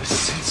sheet. This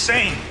is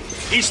insane.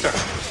 Easter,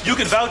 you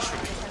can vouch for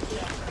me.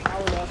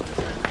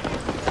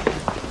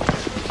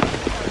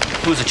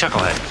 Who's the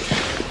chucklehead?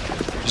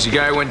 He's a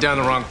guy who went down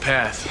the wrong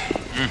path.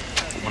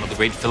 One of the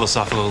great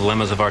philosophical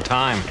dilemmas of our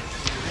time.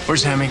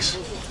 Where's Hemmings?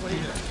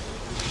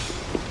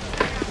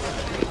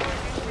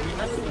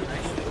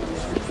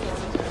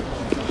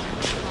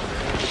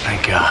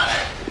 Thank God.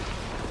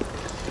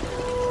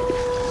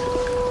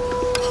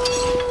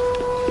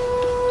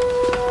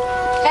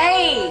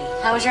 Hey,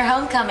 how was your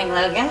homecoming,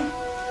 Logan?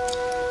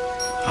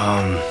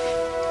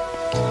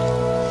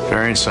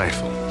 Very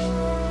insightful.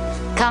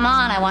 Come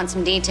on, I want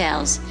some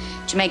details.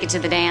 Did you make it to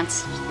the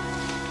dance?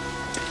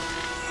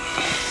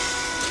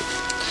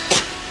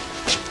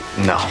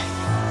 No.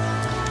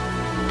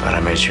 But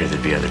I made sure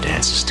there'd be other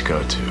dances to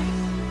go to.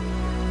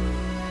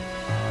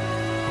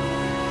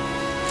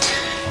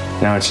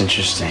 Now, it's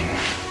interesting.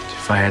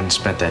 If I hadn't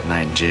spent that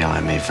night in jail, I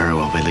may very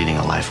well be leading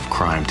a life of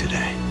crime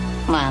today.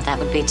 Well, that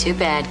would be too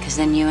bad, because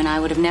then you and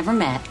I would have never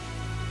met.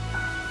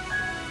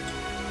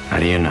 How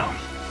do you know?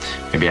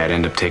 Maybe I'd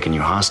end up taking you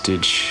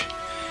hostage.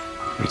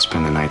 We'd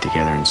spend the night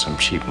together in some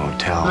cheap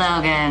motel.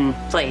 Logan,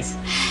 please.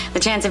 The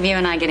chance of you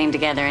and I getting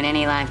together in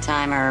any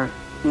lifetime are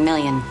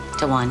 1,000,000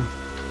 to 1.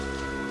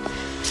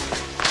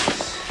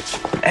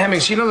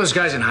 Hemmings, you know those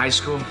guys in high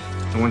school?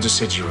 The ones that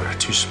said you were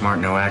too smart,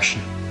 no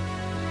action?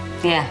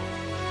 Yeah.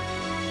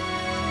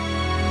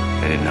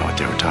 They didn't know what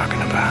they were talking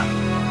about.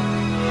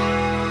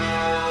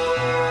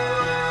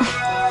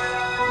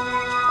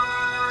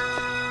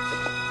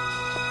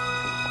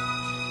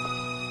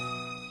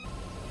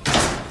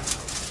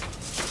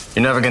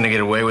 You're never gonna get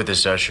away with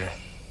this, Usher.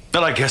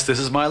 Well, I guess this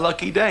is my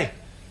lucky day.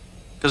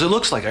 Because it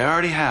looks like I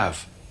already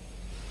have.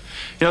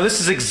 You know, this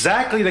is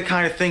exactly the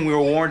kind of thing we were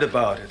warned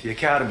about at the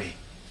academy.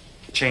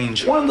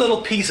 Change one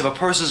little piece of a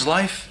person's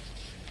life,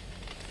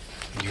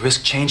 and you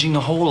risk changing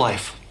the whole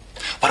life.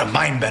 What a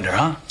mind bender,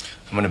 huh?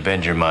 I'm gonna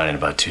bend your mind in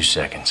about 2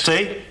 seconds.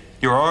 See?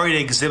 You're already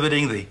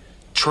exhibiting the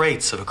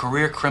traits of a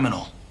career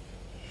criminal.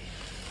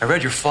 I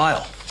read your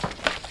file.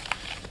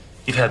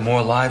 You've had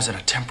more lives than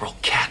a temporal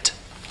cat.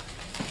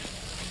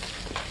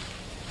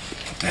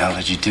 What the hell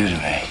did you do to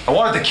me? I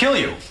wanted to kill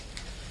you.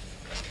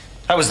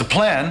 That was the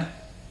plan.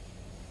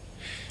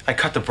 I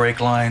cut the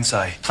brake lines.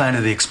 I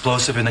planted the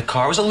explosive in the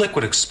car. It was a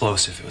liquid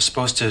explosive. It was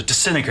supposed to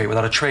disintegrate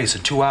without a trace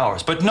in 2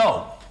 hours. But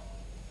no.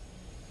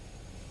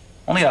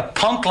 Only a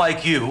punk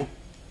like you,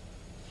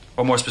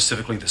 or more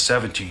specifically the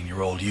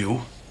 17-year-old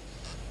you,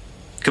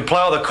 could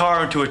plow the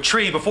car into a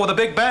tree before the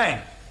Big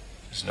Bang.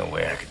 There's no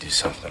way I could do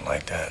something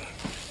like that.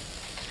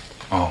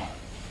 Oh.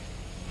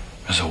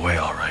 There's a way,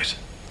 all right.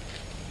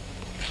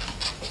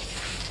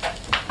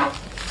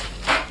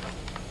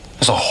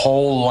 There's a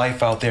whole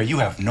life out there you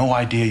have no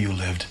idea you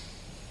lived.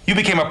 You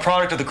became a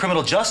product of the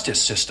criminal justice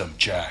system,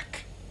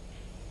 Jack.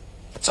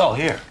 It's all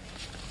here.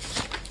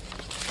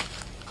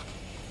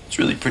 It's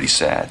really pretty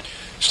sad.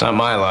 It's not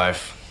my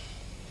life.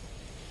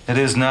 It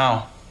is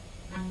now.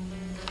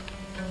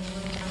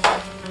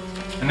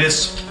 In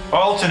this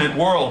alternate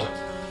world,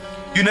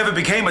 you never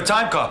became a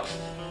Timecop.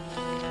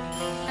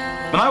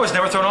 And I was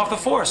never thrown off the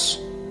force.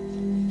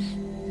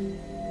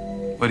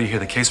 Wait till you hear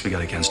the case we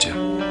got against you.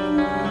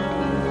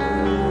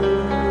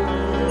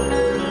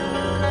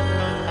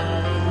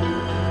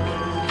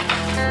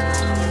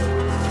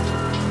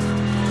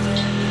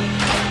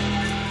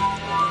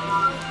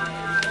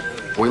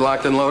 We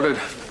locked and loaded?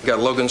 Got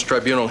Logan's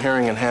tribunal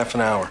hearing in half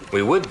an hour.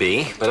 We would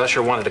be, but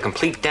Usher wanted a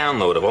complete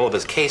download of all of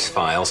his case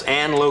files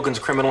and Logan's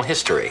criminal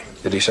history.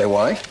 Did he say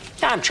why?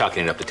 I'm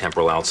chalking it up to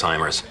temporal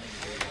Alzheimer's.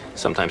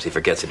 Sometimes he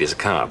forgets that he's a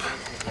cop.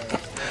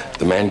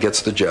 The man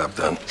gets the job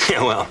done.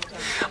 Yeah, well,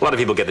 a lot of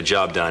people get the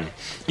job done.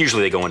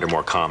 Usually they go under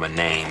more common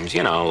names,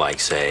 you know,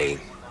 like, say,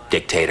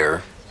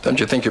 dictator. Don't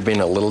you think you're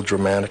being a little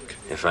dramatic?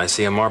 If I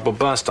see a marble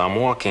bust, I'm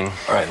walking.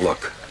 All right,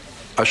 look.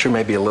 Usher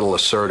may be a little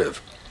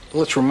assertive.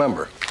 Let's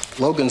remember,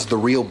 Logan's the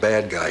real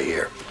bad guy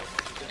here.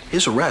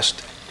 His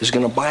arrest is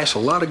going to buy us a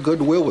lot of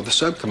goodwill with the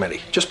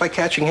subcommittee. Just by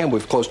catching him,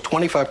 we've closed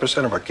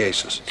 25% of our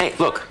cases. Hey,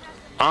 look,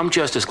 I'm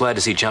just as glad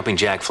to see Jumping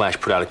Jack Flash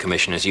put out of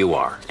commission as you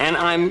are. And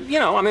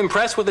I'm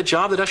impressed with the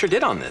job that Usher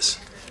did on this.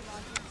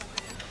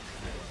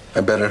 I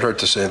bet it hurt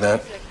to say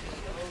that.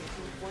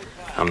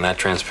 I'm that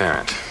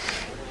transparent.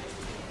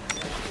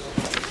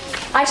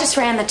 I just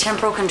ran the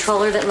temporal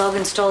controller that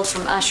Logan stole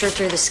from Usher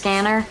through the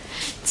scanner.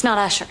 It's not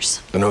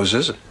Usher's. Then whose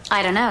is it?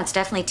 I don't know. It's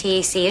definitely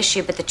TEC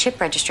issue, but the chip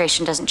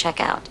registration doesn't check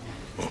out.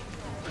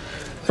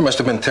 There must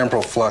have been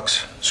temporal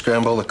flux.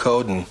 Scramble the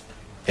code and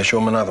issue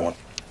him another one.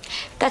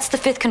 That's the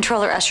 5th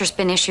controller Usher's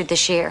been issued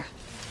this year.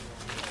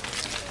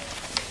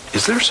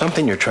 Is there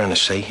something you're trying to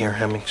say here,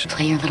 Hemmings?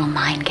 Play your little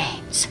mind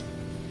games.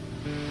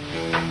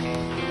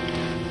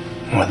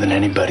 More than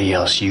anybody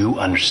else, you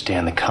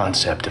understand the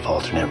concept of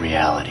alternate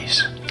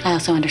realities. I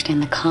also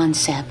understand the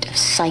concept of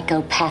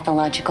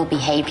psychopathological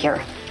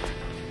behavior.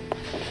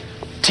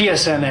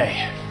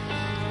 TSNA.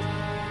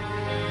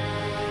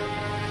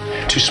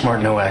 Too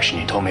smart, no action.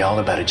 You told me all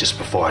about it just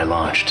before I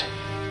launched.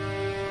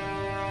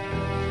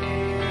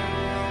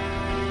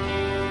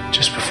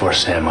 Just before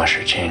Sam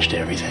Usher changed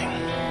everything.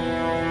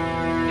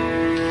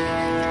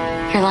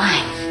 You're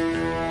lying.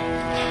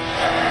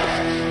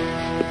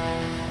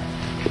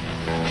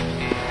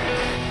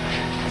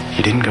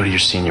 You didn't go to your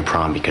senior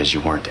prom because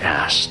you weren't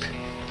asked.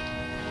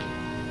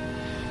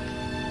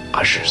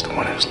 Usher's the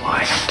one who's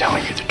lying. I'm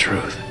telling you the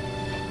truth.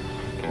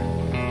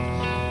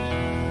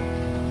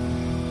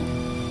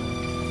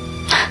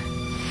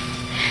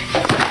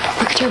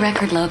 Look at your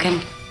record,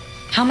 Logan.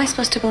 How am I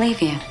supposed to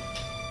believe you?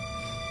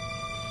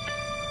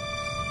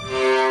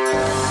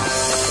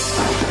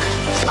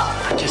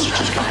 I guess you're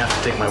just gonna have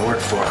to take my word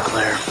for it,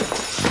 Claire.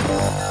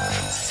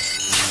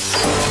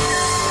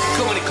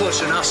 Come any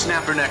closer and I'll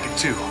snap her neck in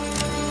two.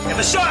 Give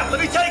a shot.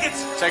 Let me take it.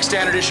 Tech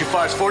standard issue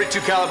fires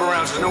 42 caliber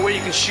rounds. There's no way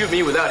you can shoot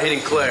me without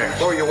hitting Claire.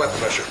 Lower your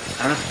weapon, Usher.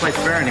 I don't have to play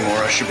fair anymore,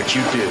 Usher, but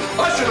you do.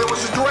 Usher, that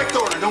was a direct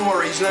order. Don't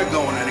worry, he's not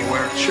going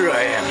anywhere. Sure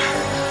I am.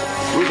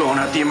 We're going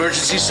out the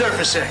emergency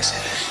surface exit.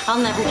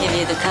 I'll never give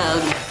you the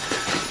code.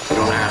 You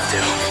don't have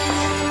to.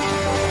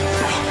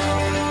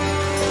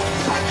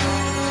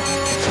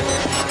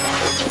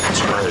 It's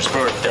your mother's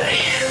birthday.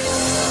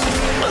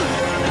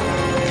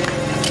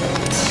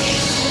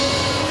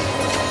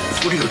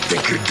 What do you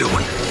think you're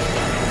doing?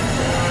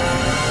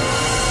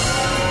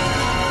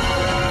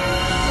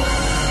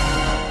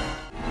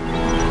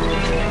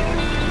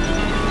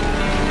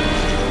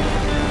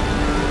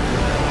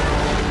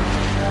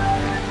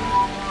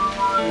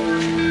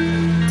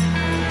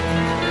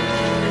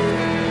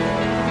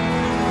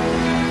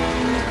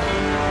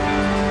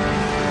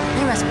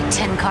 There must be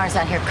 10 cars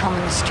out here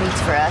combing the streets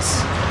for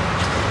us.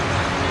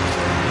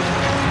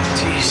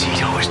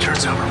 TEC always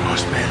turns over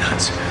most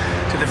manhunts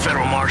to the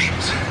federal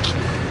marshals.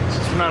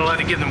 We're not allowed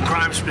to give them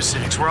crime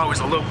specifics. We're always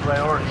a low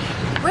priority.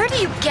 Where do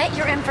you get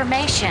your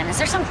information? Is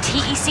there some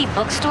TEC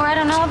bookstore I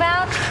don't know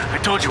about? I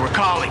told you we're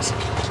colleagues.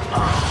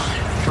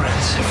 Oh,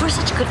 friends. If we're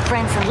such good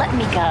friends, then let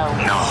me go.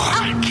 No,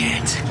 I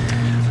can't.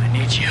 I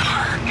need you.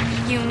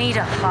 You need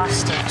a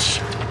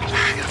hostage.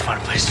 I gotta find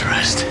a place to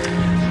rest. You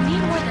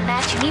need more than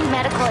that. You need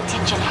medical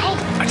attention. Hey!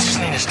 I just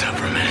need to stop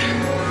for a minute.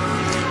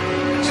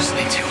 I just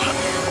need to.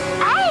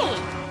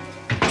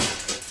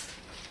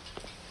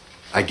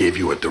 I gave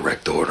you a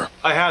direct order.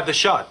 I had the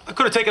shot. I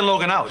could have taken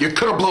Logan out. You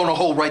could have blown a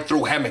hole right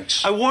through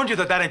Hemmings. I warned you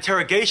that that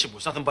interrogation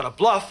was nothing but a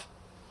bluff.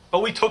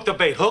 But we took the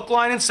bait, hook,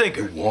 line, and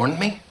sinker. You warned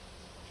me?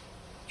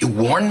 You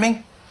warned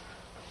me?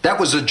 That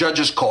was the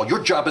judge's call.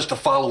 Your job is to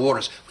follow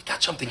orders. We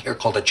got something here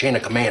called a chain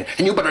of command,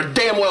 and you better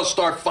damn well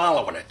start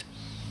following it.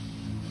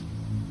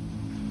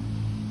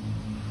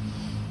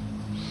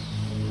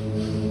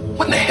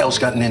 What in the hell's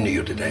gotten into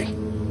you today?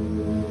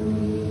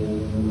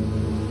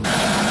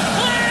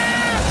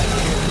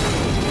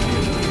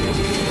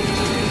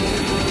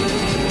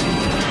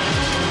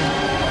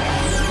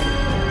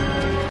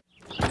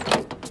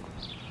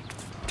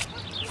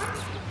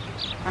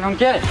 I don't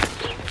get it.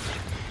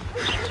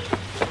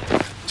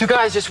 Two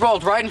guys just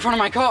rolled right in front of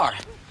my car.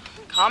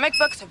 Comic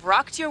books have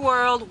rocked your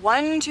world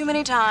one too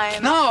many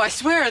times. No, I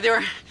swear, they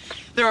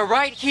were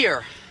right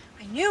here.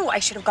 I knew I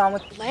should have gone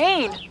with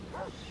Blaine.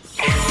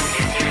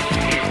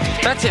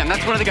 That's him.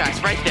 That's one of the guys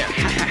right there.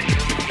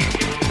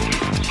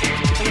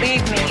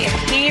 Believe me,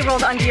 if he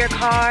rolled under your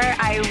car,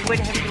 I would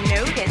have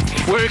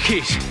noticed. Where are the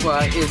keys?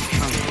 Well,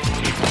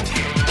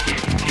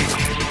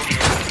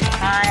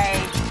 Hi.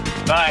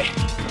 Bye.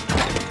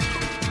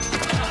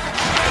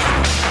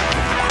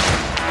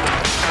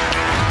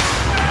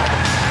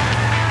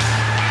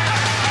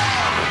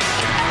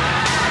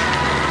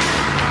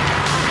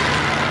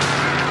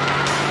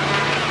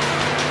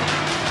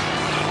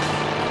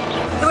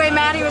 The way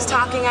Matty was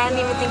talking, I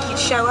didn't even think he'd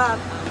show up.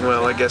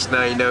 Well, I guess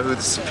now you know who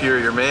the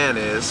superior man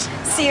is.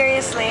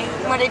 Seriously,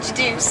 what did you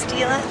do,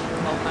 steal it?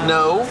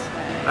 No.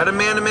 I had a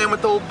man-to-man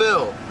with old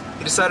Bill.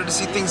 He decided to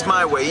see things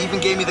my way. He even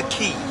gave me the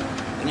key.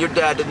 And your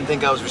dad didn't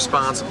think I was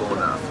responsible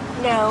enough.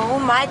 No,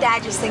 my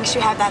dad just thinks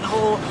you have that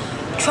whole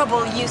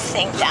trouble youth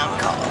thing down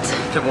cold.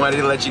 Then why did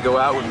he let you go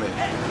out with me?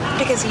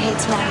 Because he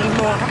hates Matty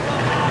more.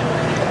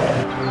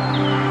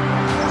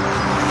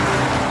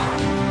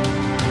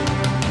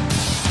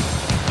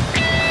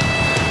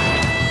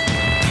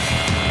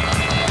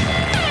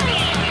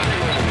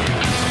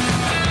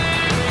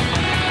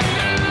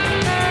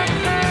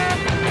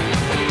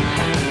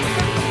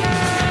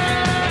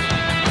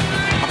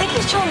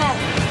 Trying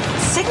to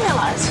signal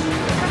us.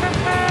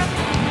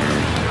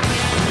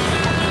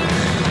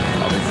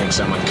 thinks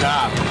I'm a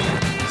cop.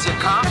 Is he a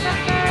cop?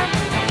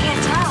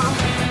 Can't tell.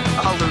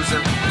 I'll lose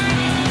him.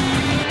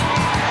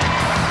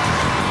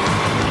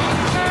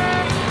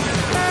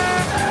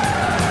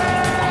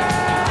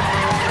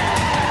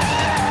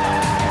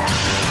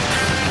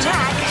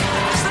 Jack,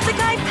 just let the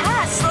guy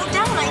pass. Slow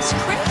down, he's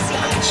crazy.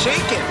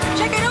 Shake him.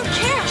 Jack, I don't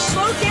care.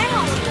 Slow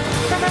down.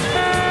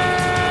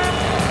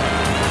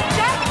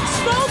 Jack,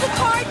 slow the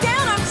car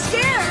down. I'm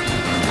scared.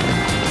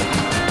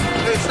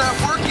 It's not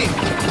working.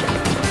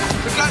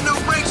 We've got no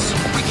brakes.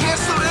 We can't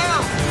slow down.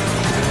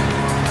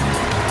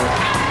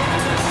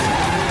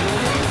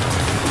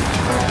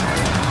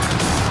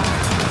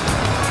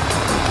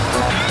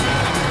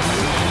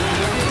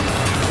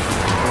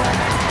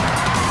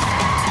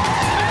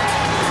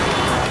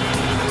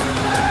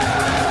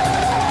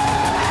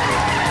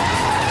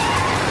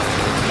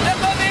 Step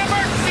on the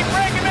emergency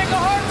brake and make a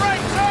hard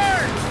right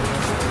turn!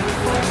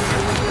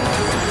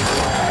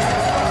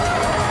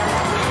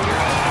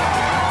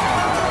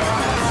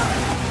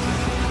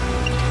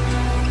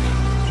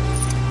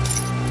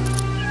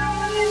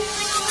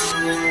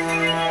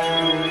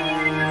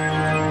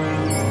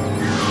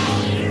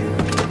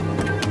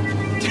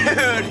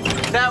 Dude,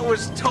 that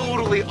was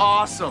totally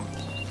awesome.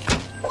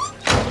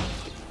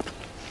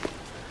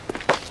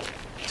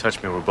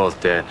 Touch me, we're both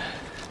dead.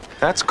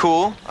 That's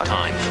cool.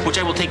 Time, which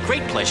I will take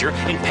great pleasure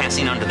in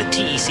passing on to the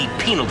TEC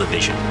Penal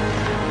Division.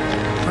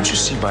 Don't you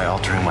see by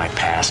altering my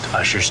past,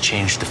 Usher's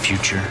changed the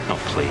future? Oh,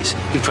 please.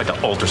 You've tried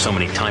to alter so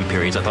many time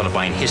periods, I thought of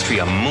buying history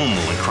of Moo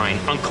Moo and crying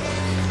uncle.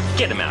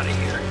 Get him out of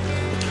here.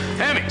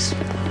 Emmys!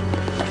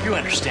 You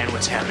understand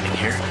what's happening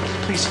here.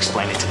 Please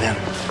explain it to them.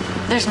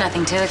 There's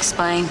nothing to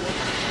explain.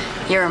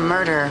 You're a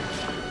murderer.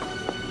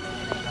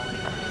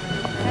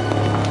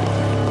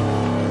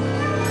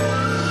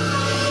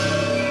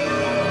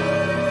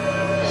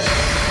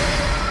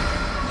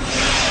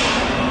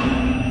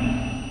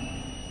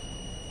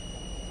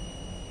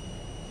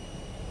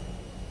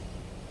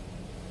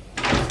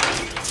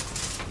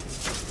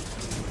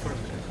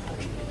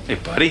 Hey,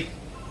 buddy.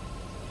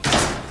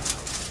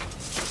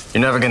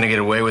 You're never gonna get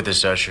away with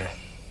this, Usher.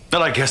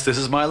 Well, I guess this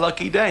is my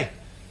lucky day.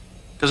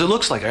 Because it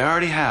looks like I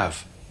already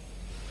have.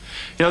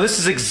 You know, this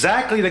is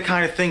exactly the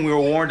kind of thing we were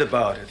warned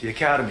about at the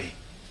Academy.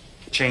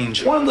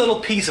 Change one little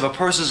piece of a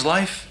person's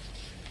life,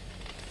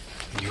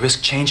 and you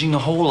risk changing the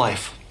whole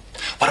life.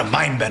 What a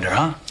mind bender,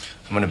 huh?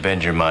 I'm gonna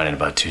bend your mind in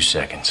about 2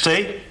 seconds.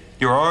 See?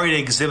 You're already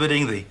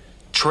exhibiting the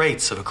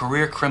traits of a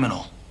career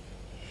criminal.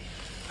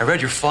 I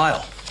read your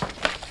file.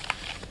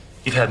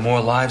 You've had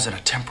more lives than a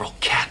temporal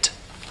cat.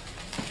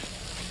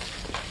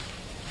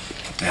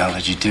 What the hell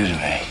did you do to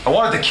me? I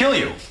wanted to kill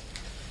you.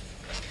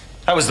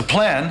 That was the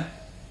plan.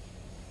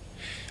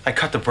 I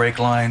cut the brake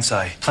lines.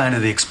 I planted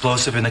the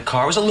explosive in the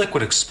car. It was a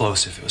liquid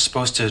explosive. It was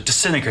supposed to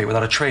disintegrate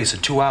without a trace in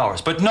 2 hours.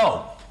 But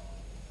no.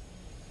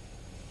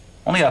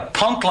 Only a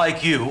punk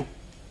like you,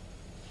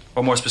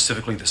 or more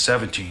specifically the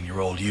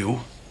 17-year-old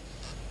you,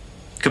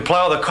 could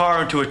plow the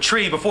car into a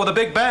tree before the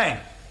Big Bang.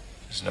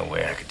 There's no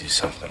way I could do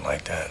something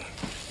like that.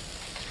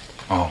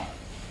 Oh,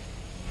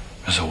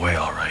 there's a way,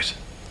 all right.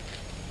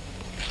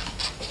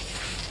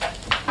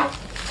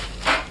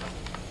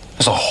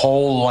 There's a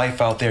whole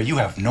life out there you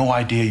have no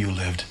idea you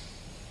lived.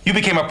 You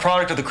became a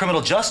product of the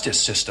criminal justice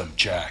system,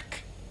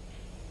 Jack.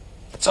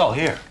 It's all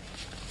here.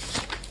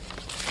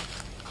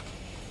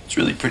 It's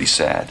really pretty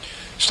sad.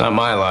 It's not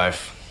my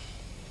life.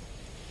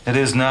 It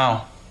is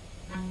now.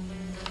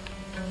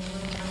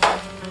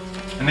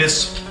 In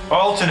this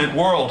alternate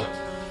world,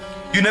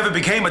 you never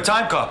became a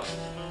Timecop.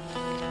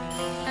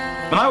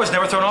 And I was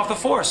never thrown off the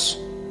force.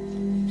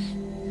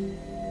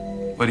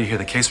 Where do you hear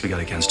the case we got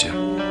against you?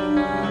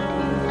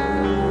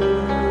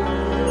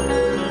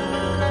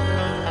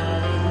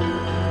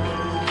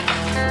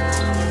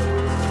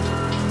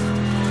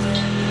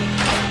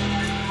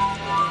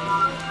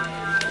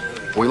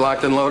 We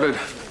locked and loaded?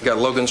 Got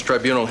Logan's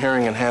tribunal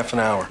hearing in half an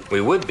hour.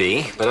 We would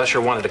be, but Usher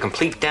wanted a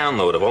complete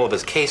download of all of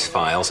his case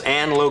files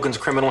and Logan's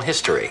criminal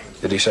history.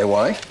 Did he say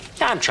why?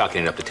 I'm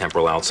chalking it up to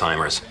temporal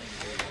Alzheimer's.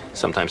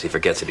 Sometimes he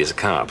forgets that he's a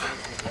cop.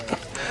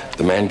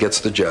 The man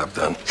gets the job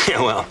done.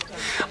 Yeah, well,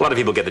 a lot of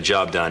people get the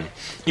job done.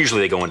 Usually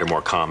they go under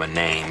more common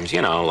names,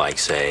 you know, like,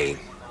 say,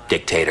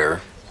 dictator.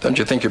 Don't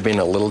you think you're being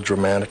a little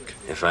dramatic?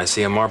 If I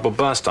see a marble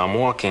bust, I'm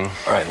walking.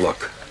 All right,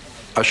 look.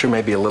 Usher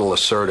may be a little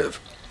assertive.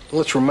 But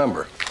let's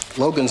remember,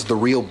 Logan's the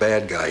real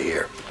bad guy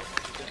here.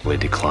 We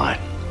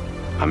decline.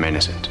 I'm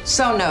innocent.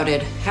 So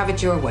noted. Have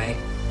it your way.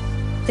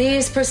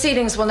 These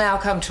proceedings will now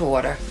come to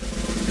order.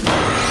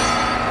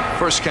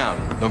 First count,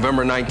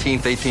 November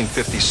 19th,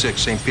 1856,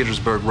 St.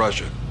 Petersburg,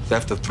 Russia.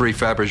 Theft of 3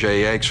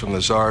 Fabergé eggs from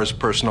the Tsar's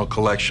personal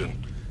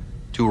collection.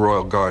 2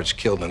 royal guards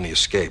killed in the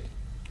escape.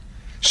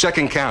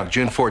 Second count,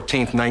 June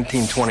 14th,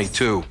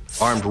 1922.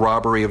 Armed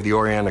robbery of the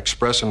Orient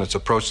Express and its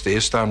approach to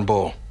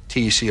Istanbul.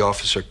 TEC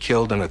officer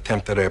killed in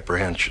attempted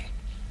apprehension.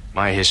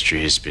 My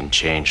history has been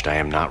changed. I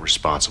am not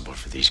responsible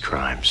for these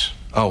crimes.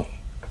 Oh,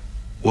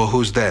 well,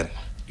 who's that?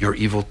 Your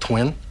evil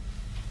twin?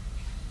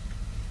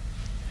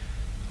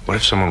 What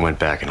if someone went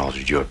back and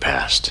altered your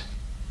past?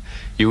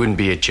 You wouldn't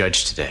be a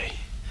judge today.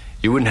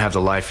 you wouldn't have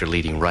the life you're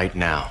leading right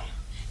now.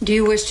 Do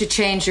you wish to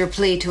change your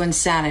plea to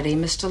insanity,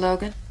 Mr.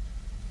 Logan?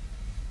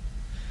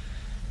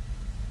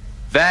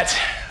 That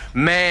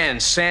man,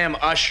 Sam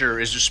Usher,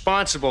 is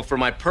responsible for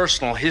my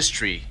personal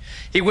history.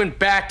 He went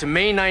back to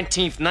May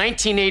 19th,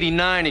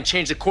 1989 and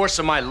changed the course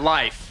of my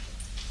life.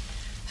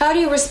 How do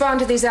you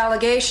respond to these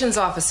allegations,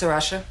 Officer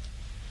Usher?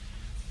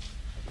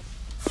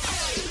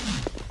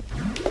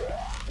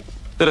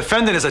 The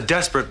defendant is a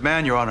desperate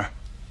man, Your Honor.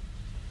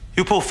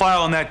 You pull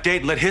file on that date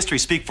and let history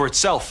speak for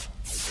itself.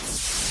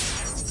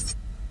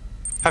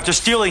 After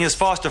stealing his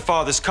foster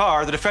father's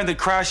car, the defendant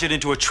crashed it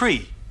into a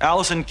tree.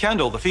 Allison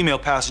Kendall, the female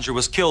passenger,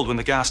 was killed when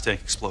the gas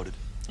tank exploded.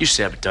 You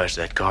sabotaged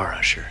that car,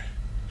 Usher.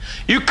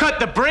 You cut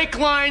the brake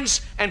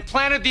lines and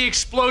planted the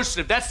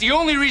explosive. That's the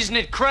only reason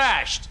it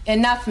crashed.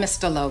 Enough,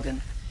 Mr.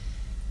 Logan.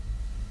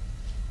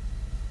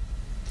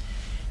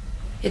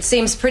 It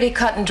seems pretty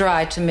cut and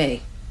dry to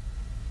me.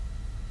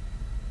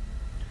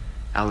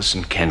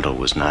 Allison Kendall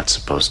was not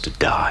supposed to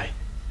die.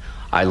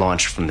 I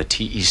launched from the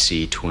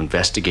TEC to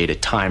investigate a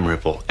time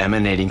ripple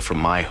emanating from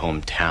my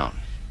hometown.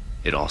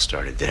 It all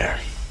started there.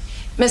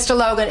 Mr.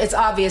 Logan, it's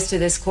obvious to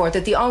this court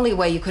that the only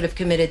way you could have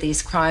committed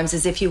these crimes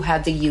is if you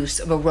had the use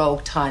of a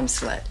rogue time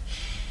sled.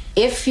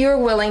 If you're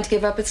willing to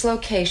give up its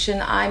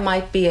location, I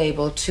might be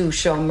able to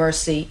show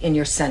mercy in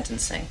your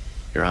sentencing.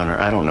 Your Honor,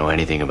 I don't know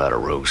anything about a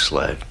rogue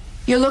sled.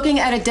 You're looking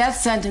at a death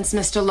sentence,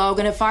 Mr.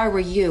 Logan. If I were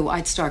you,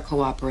 I'd start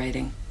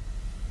cooperating.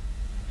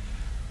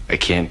 I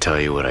can't tell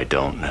you what I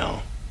don't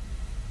know.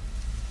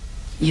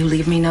 You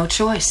leave me no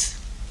choice.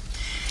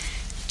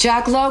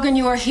 Jack Logan,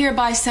 you are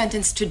hereby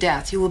sentenced to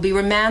death. You will be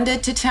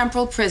remanded to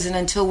temporal prison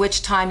until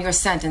which time your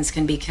sentence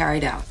can be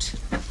carried out.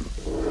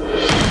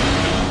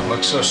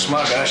 Look so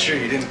smug, Usher.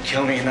 You didn't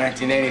kill me in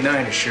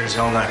 1989. You're sure as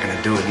hell not going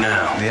to do it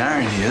now. The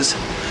irony is,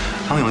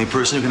 I'm the only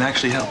person who can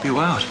actually help you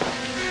out.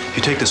 If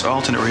you take this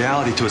alternate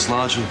reality to its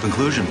logical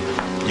conclusion,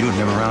 you would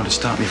never around to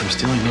stop me from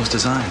stealing those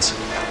designs.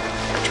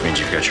 Which means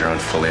you've got your own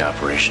fully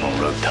operational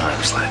rogue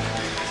time sled.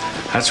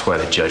 That's why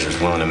the judge was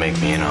willing to make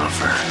me an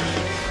offer.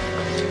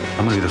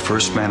 I'm gonna be the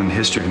first man in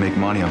history to make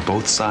money on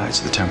both sides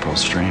of the temporal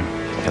stream.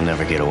 You'll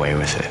never get away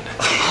with it.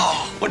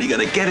 Oh, what are you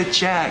gonna get at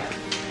Jack?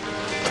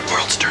 The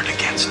world's turned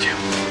against you.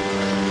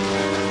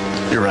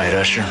 You're right,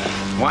 Usher.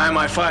 Why am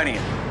I fighting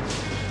it?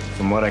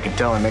 From what I can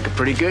tell, I make a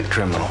pretty good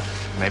criminal.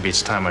 Maybe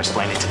it's time I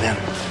explain it to them.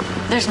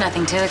 There's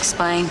nothing to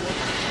explain.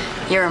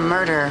 You're a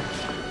murderer.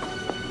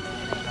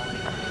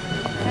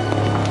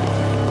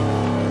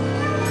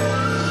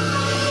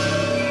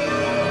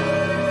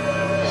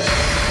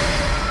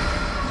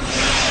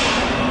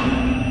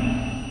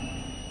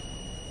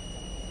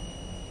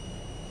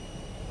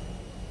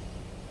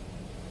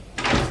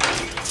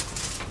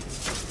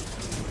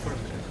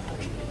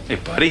 Hey,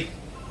 buddy.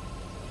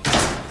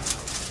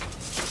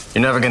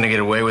 You're never gonna get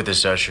away with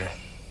this, Usher.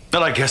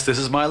 Well, I guess this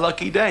is my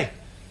lucky day.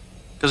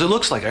 Because it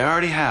looks like I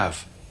already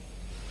have.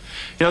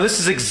 You know, this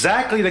is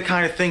exactly the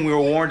kind of thing we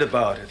were warned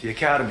about at the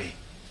Academy.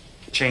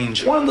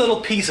 Change one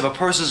little piece of a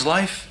person's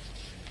life,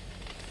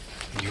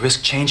 and you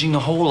risk changing the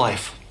whole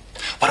life.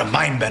 What a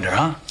mind bender,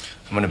 huh?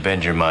 I'm gonna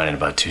bend your mind in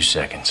about 2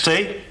 seconds.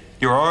 See?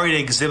 You're already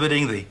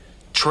exhibiting the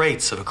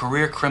traits of a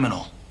career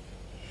criminal.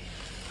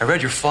 I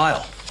read your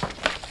file.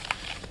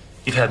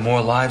 You've had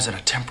more lives than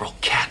a temporal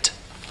cat.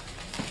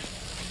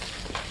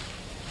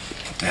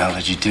 What the hell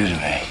did you do to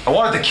me? I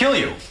wanted to kill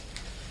you.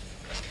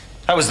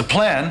 That was the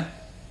plan.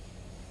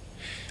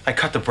 I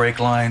cut the brake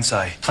lines.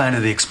 I planted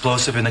the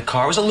explosive in the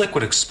car. It was a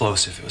liquid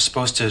explosive. It was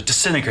supposed to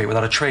disintegrate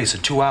without a trace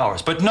in 2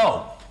 hours. But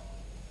no.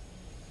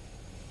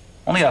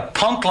 Only a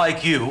punk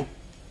like you,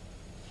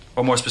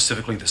 or more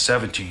specifically the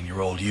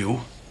 17-year-old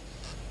you,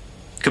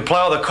 could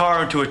plow the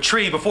car into a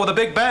tree before the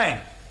Big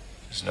Bang.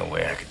 There's no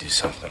way I could do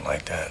something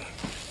like that.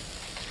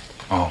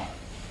 Oh,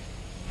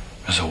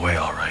 there's a way,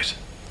 all right.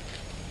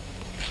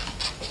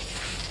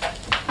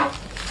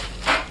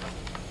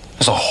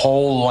 There's a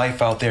whole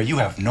life out there you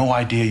have no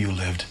idea you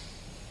lived.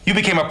 You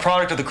became a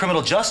product of the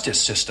criminal justice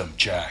system,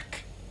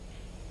 Jack.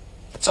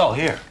 It's all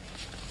here.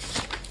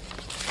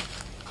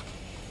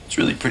 It's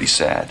really pretty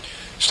sad.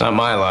 It's not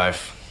my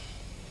life.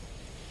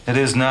 It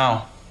is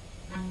now.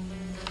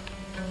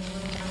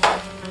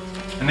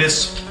 In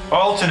this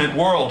alternate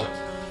world,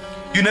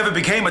 you never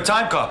became a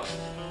Timecop.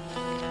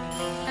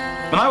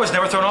 And I was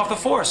never thrown off the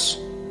force.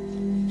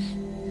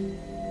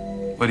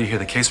 Wait do you hear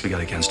the case we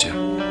got against you?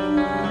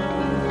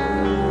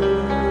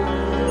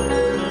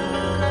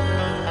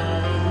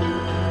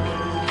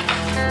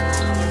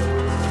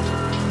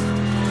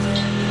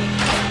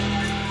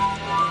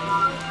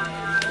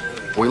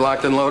 We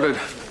locked and loaded?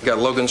 Got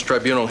Logan's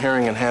tribunal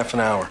hearing in half an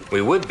hour.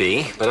 We would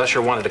be, but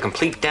Usher wanted a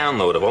complete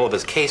download of all of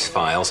his case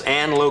files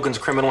and Logan's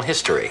criminal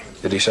history.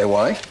 Did he say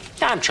why?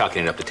 I'm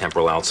chalking it up to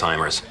temporal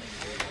Alzheimer's.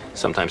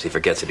 Sometimes he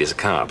forgets that he's a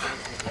cop.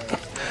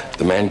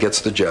 The man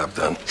gets the job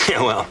done.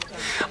 Yeah, well,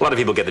 a lot of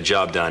people get the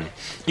job done.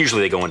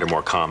 Usually they go under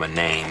more common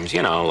names,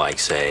 you know, like,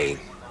 say,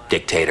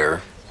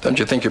 dictator. Don't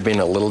you think you're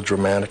being a little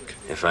dramatic?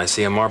 If I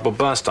see a marble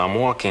bust, I'm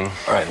walking.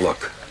 All right,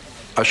 look.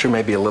 Usher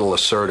may be a little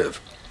assertive.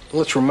 But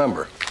let's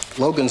remember,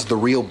 Logan's the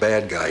real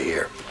bad guy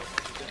here.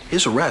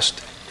 His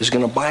arrest is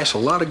going to buy us a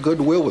lot of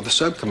goodwill with the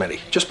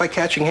subcommittee. Just by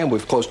catching him,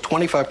 we've closed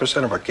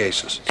 25% of our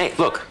cases. Hey,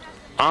 look,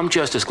 I'm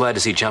just as glad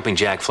to see Jumping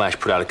Jack Flash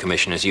put out of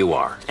commission as you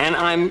are. And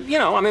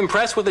I'm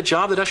impressed with the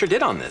job that Usher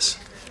did on this.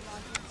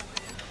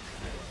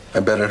 I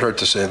bet it hurt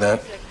to say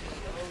that.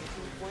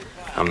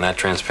 I'm that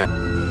transparent.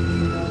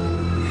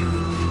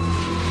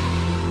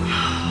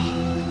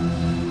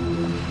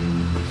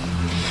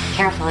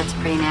 Careful, it's a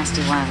pretty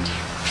nasty wound.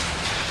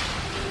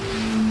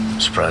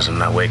 I'm surprised I'm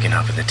not waking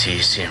up in the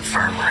TEC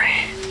infirmary.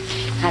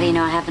 How do you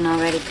know I haven't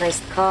already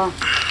placed the call?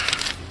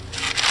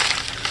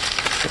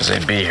 Because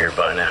they'd be here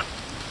by now.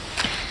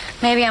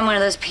 Maybe I'm one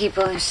of those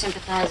people who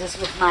sympathizes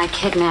with my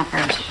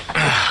kidnappers.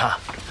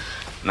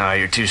 No,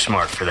 you're too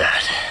smart for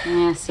that.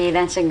 Yeah, see,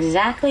 that's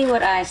exactly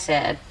what I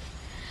said.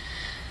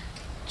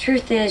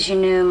 Truth is, you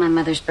knew my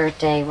mother's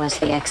birthday was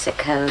the exit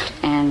code,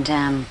 and,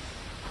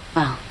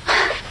 well,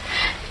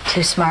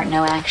 too smart,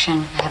 no action.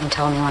 I haven't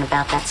told anyone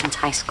about that since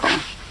high school.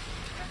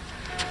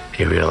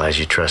 You realize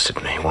you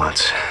trusted me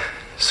once,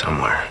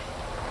 somewhere.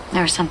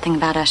 There was something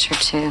about Usher,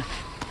 too.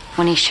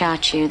 When he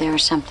shot you, there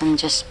was something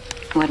just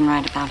wasn't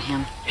right about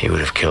him. He would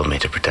have killed me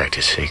to protect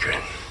his secret.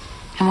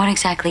 And what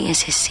exactly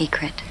is his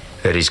secret?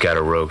 That he's got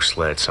a rogue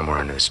sled somewhere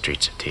under the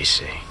streets of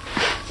D.C.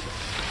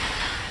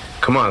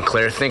 Come on,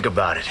 Claire, think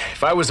about it.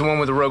 If I was the one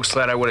with the rogue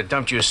sled, I would have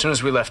dumped you as soon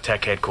as we left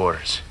Tech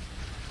headquarters.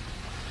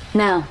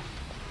 No.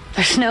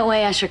 There's no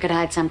way Usher could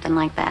hide something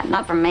like that.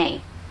 Not from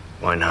me.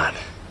 Why not?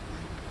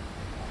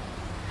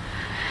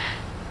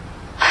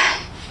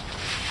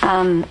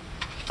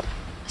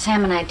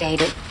 Sam and I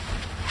dated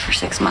for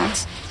 6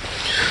 months.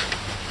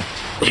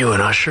 You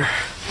and Usher?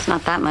 It's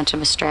not that much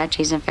of a stretch.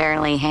 He's a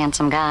fairly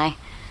handsome guy.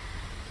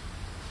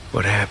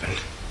 What happened?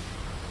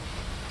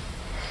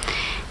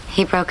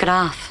 He broke it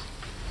off.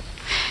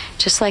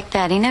 Just like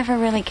that. He never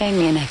really gave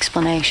me an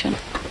explanation.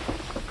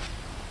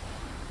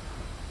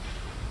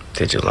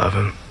 Did you love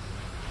him?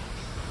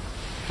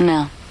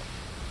 No.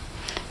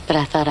 But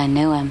I thought I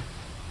knew him.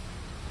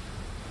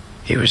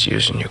 He was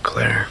using you,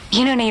 Claire.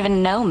 You don't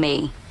even know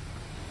me.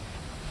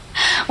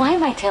 Why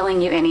am I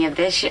telling you any of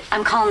this?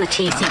 I'm calling the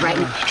TC right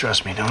now.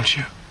 Trust me, don't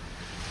you?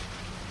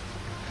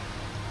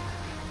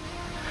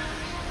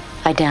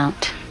 I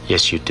don't.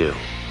 Yes, you do.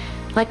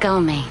 Let go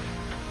of me.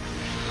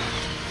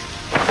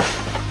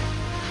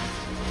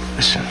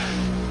 Listen,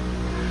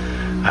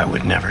 I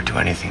would never do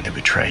anything to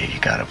betray you. You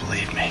gotta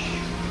believe me.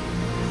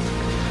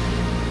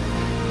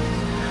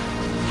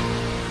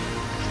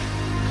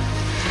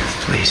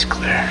 Please,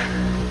 Claire.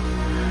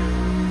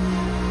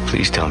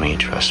 Please tell me you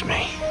trust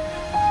me.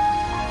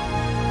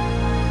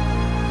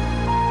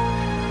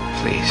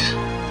 Please.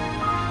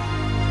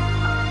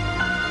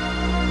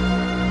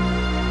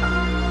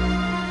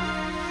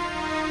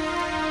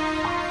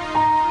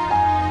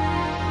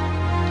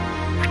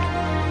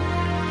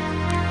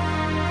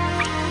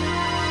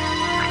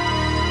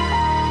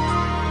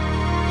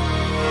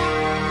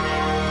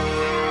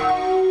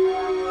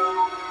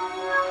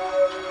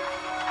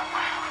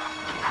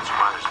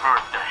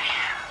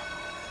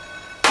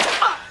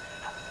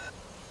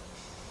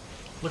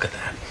 Look at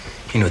that.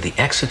 You know, the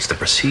exits, the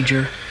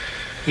procedure,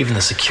 even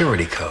the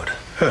security code.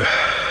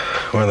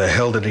 Where the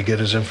hell did he get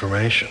his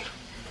information?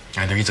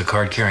 Either he's a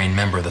card-carrying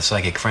member of the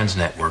Psychic Friends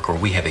Network, or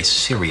we have a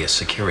serious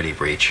security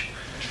breach.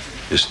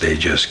 This day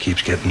just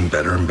keeps getting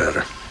better and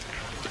better.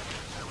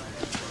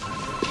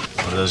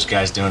 What are those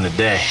guys doing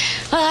today?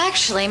 Well,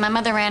 actually, my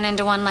mother ran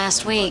into one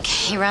last week.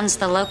 He runs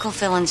the local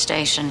filling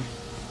station.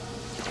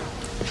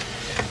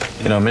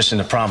 You know, missing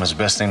the prom is the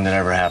best thing that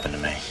ever happened to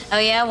me. Oh,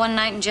 yeah? One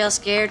night in jail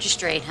scared you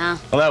straight, huh?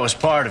 Well, that was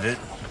part of it.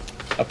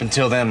 Up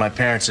until then, my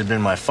parents had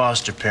been my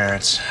foster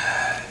parents.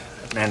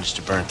 I managed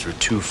to burn through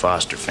 2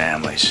 foster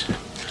families.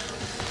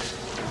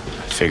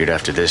 Figured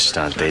after this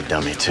stunt, they'd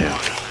dump me too.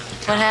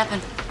 What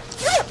happened?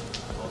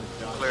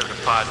 Clear to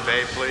Pod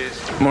Bay, please.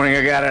 The morning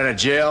I got out of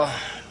jail,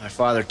 my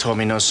father told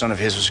me no son of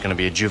his was going to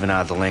be a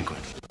juvenile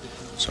delinquent.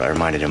 So I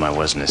reminded him I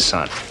wasn't his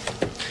son.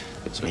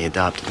 So he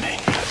adopted me.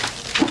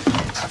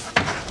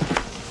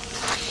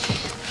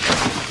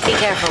 Be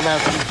careful,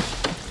 Logan.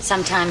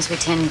 Sometimes we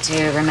tend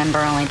to remember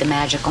only the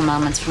magical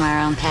moments from our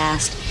own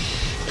past.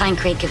 Pine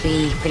Creek could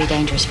be pretty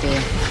dangerous for you.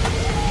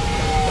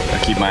 I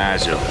keep my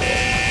eyes open. 10,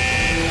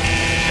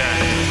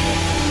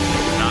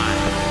 9,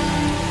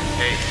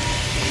 8,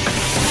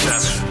 7,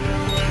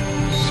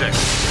 6,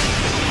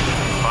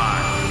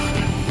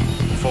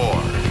 5,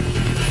 4,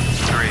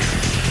 3,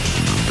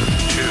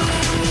 2,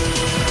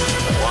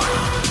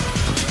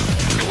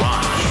 1.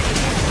 Launch.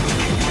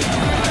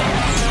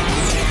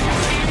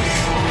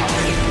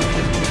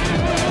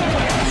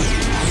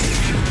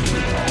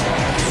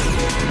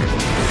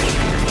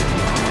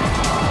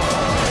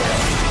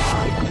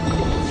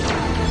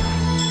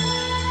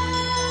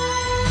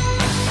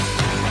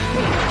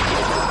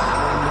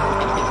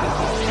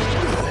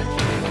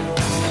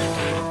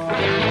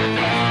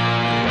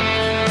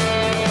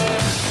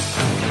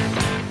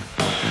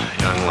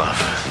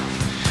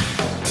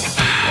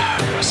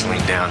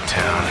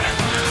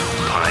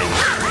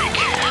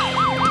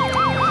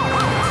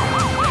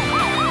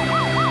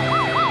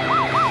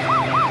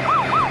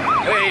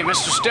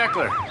 Mr.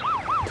 Steckler.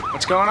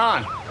 What's going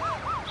on?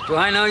 Do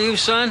I know you,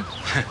 son?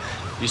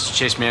 You used to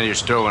chase me out of your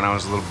store when I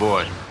was a little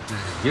boy.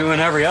 You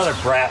and every other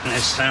brat in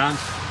this town.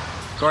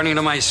 According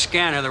to my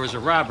scanner, there was a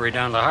robbery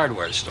down at the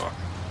hardware store.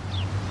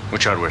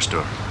 Which hardware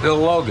store? Bill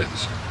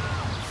Logan's.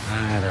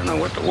 I don't know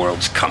what the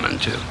world's coming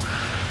to.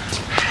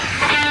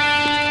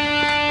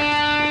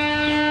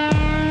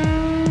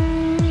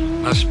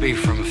 Must be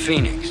from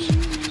Phoenix.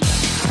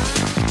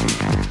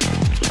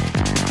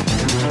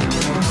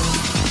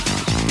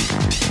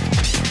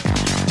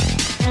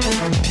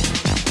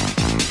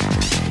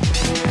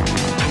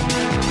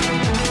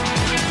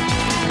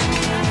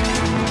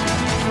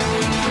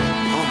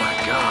 Oh, my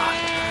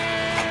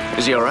God.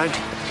 Is he all right?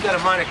 He's got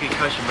a minor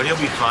concussion, but he'll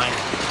be fine.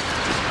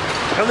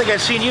 I don't think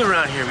I've seen you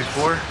around here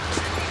before.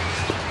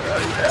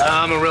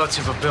 I'm a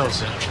relative of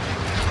Bill's,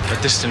 a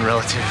distant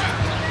relative.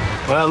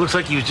 Well, it looks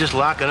like he was just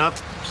locking up.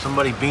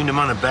 Somebody beamed him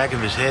on the back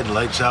of his head,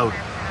 lights out.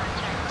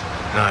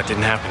 No, it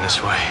didn't happen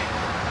this way.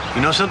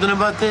 You know something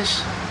about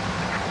this?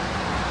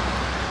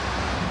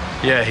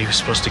 Yeah, he was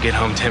supposed to get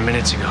home 10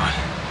 minutes ago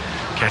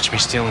and catch me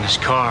stealing his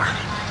car.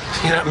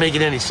 You're not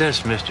making any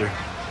sense, mister.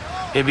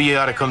 Maybe you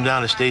ought to come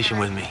down to the station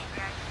with me.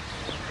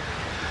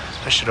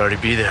 I should already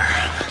be there.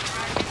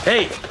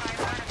 Hey!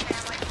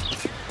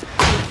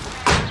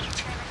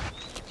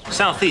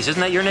 Southeast, isn't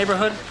that your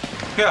neighborhood?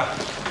 Yeah.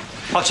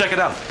 I'll check it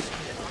out.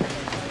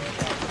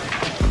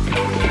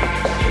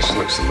 This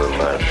looks a little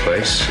out of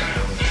place.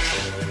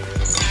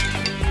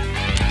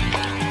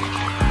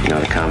 You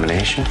know the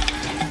combination?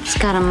 It's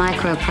got a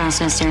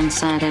microprocessor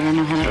inside it. I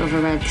know how to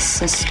override the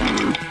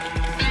system.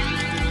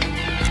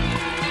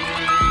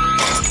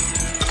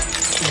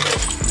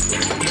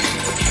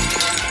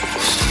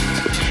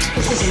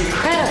 This is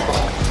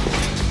incredible.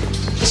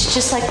 It's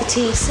just like the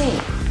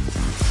TEC.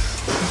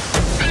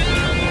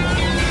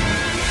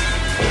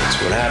 That's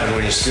what happened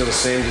when you steal the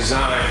same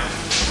design.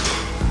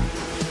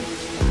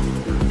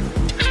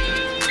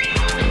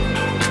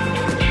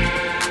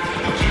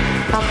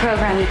 I'll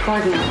program the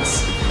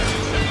coordinates.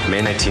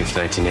 May 19th,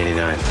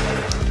 1989.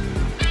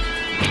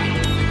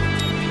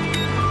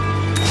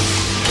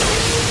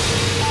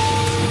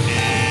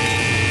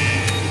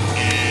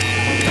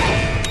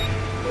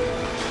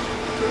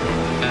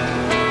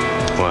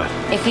 What?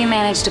 If you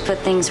manage to put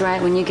things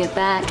right when you get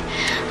back,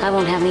 I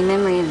won't have any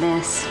memory of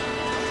this.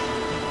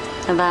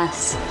 Of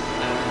us.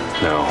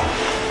 No.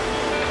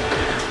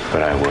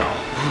 But I will.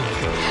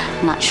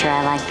 I'm not sure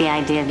I like the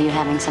idea of you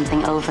having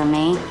something over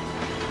me.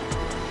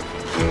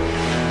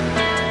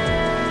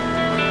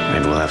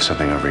 Maybe we'll have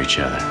something over each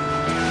other.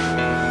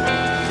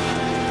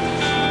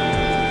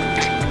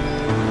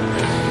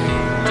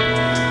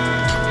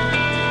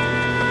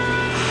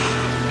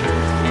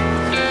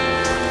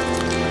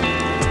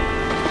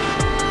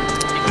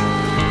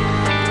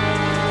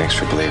 Thanks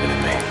for believing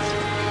in me.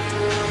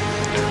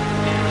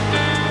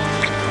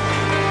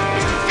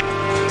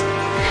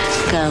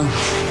 Go.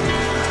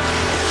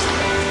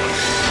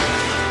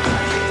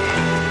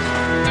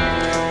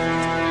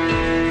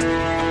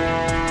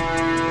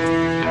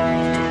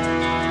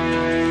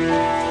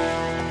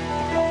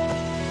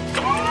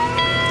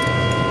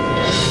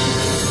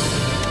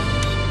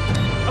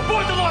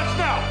 Abort the launch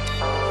now!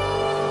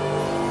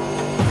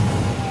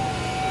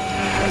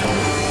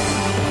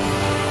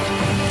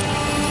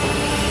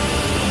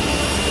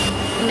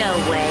 No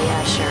way,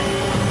 Usher.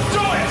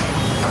 Do it!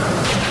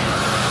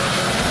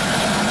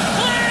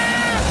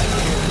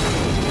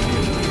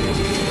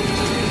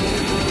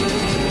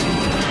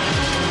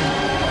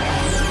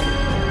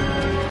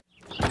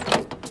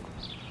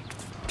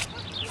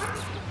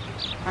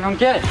 I don't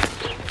get it.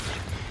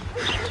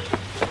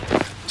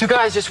 Two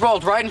guys just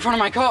rolled right in front of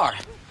my car.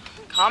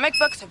 Comic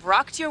books have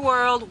rocked your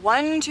world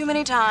one too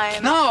many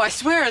times. No, I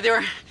swear, they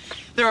were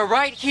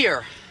right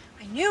here.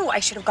 I knew I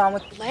should have gone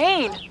with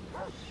Blaine.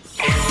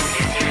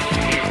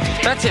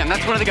 That's him.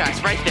 That's one of the guys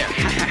right there.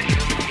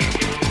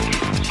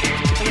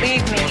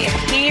 Believe me,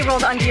 if he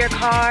rolled under your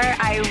car,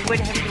 I would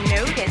have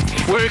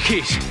noticed. Where are your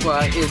keys?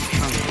 Well,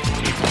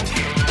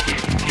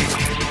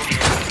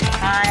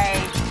 Hi.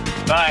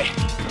 Bye.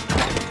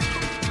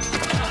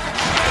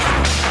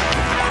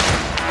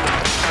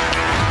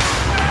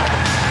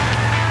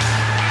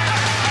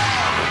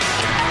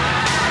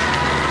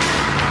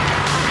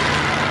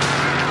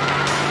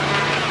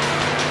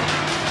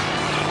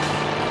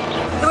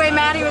 The way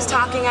Maddie was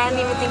talking, I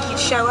didn't even think he'd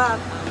show up.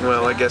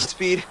 Well, I guess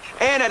speed.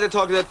 And I had to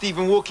talk to that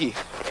thieving Wookiee.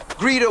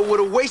 Greedo would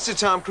have wasted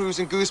Tom Cruise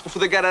and Goose before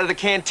they got out of the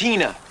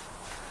cantina.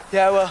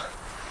 Yeah, well,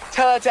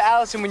 tell that to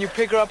Allison when you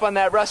pick her up on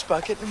that rust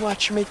bucket and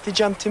watch her make the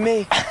jump to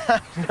me.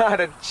 Not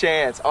a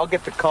chance. I'll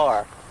get the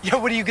car. Yeah,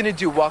 what are you gonna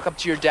do? Walk up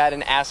to your dad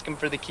and ask him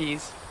for the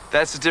keys?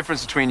 That's the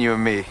difference between you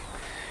and me.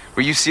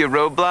 Where you see a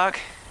roadblock,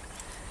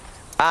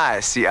 I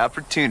see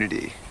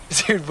opportunity.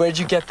 Dude, where'd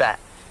you get that?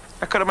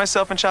 I cut it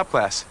myself in shop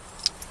class.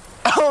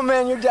 Oh,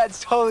 man, your dad's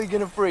totally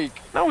gonna freak.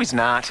 No, he's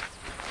not.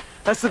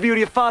 That's the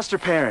beauty of foster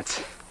parents.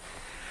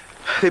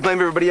 They blame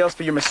everybody else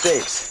for your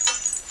mistakes.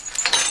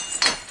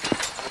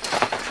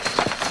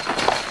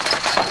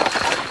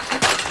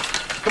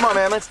 Come on,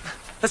 man, let's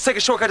take a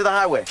shortcut to the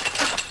highway.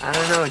 I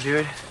don't know,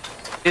 dude.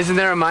 Isn't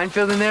there a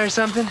minefield in there or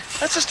something?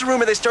 That's just a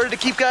rumor they started to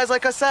keep guys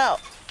like us out.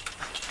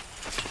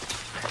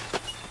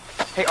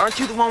 Hey, aren't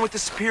you the one with the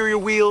superior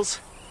wheels?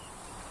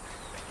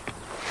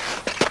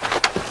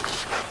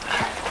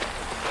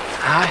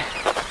 Hi.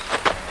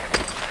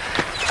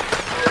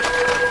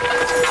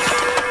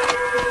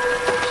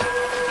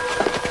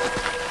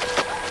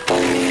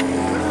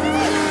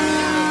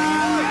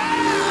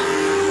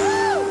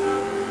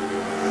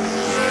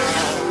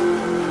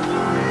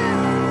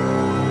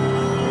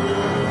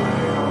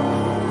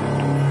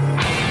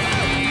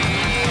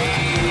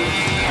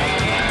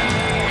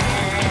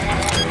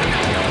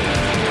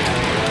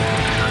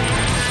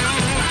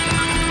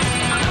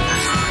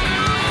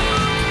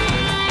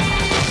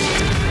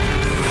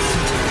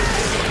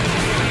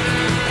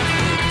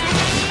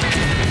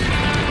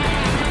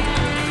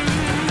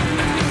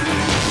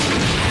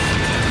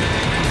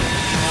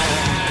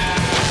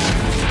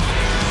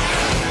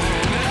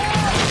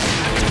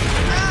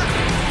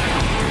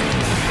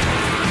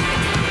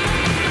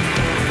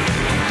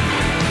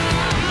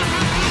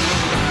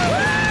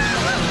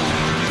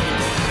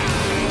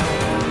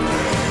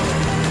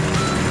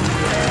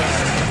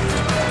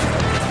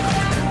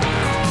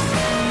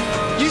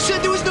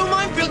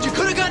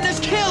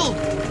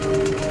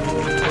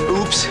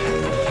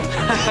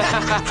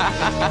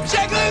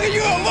 Jack Logan,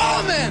 you're a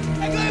wallman!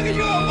 Jack Logan,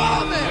 you're a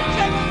wallman!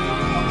 Jack Logan,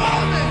 you're a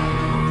wallman!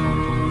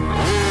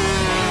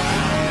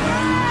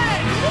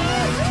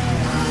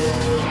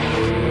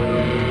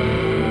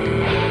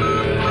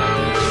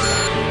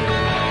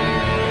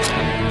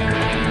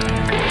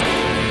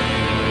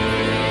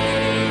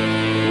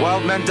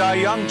 Wild men die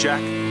young,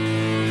 Jack.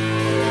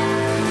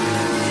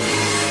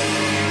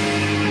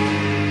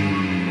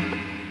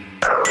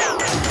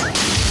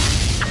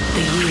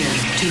 The year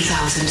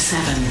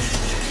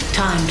 2007.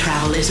 Time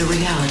travel is a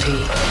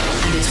reality,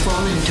 and it's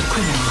fallen into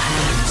criminal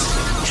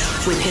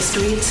hands. With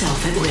history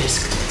itself at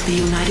risk, the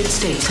United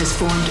States has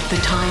formed the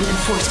Time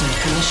Enforcement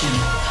Commission,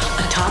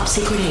 a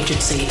top-secret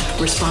agency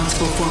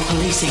responsible for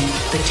policing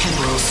the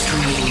temporal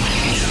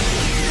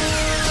stream.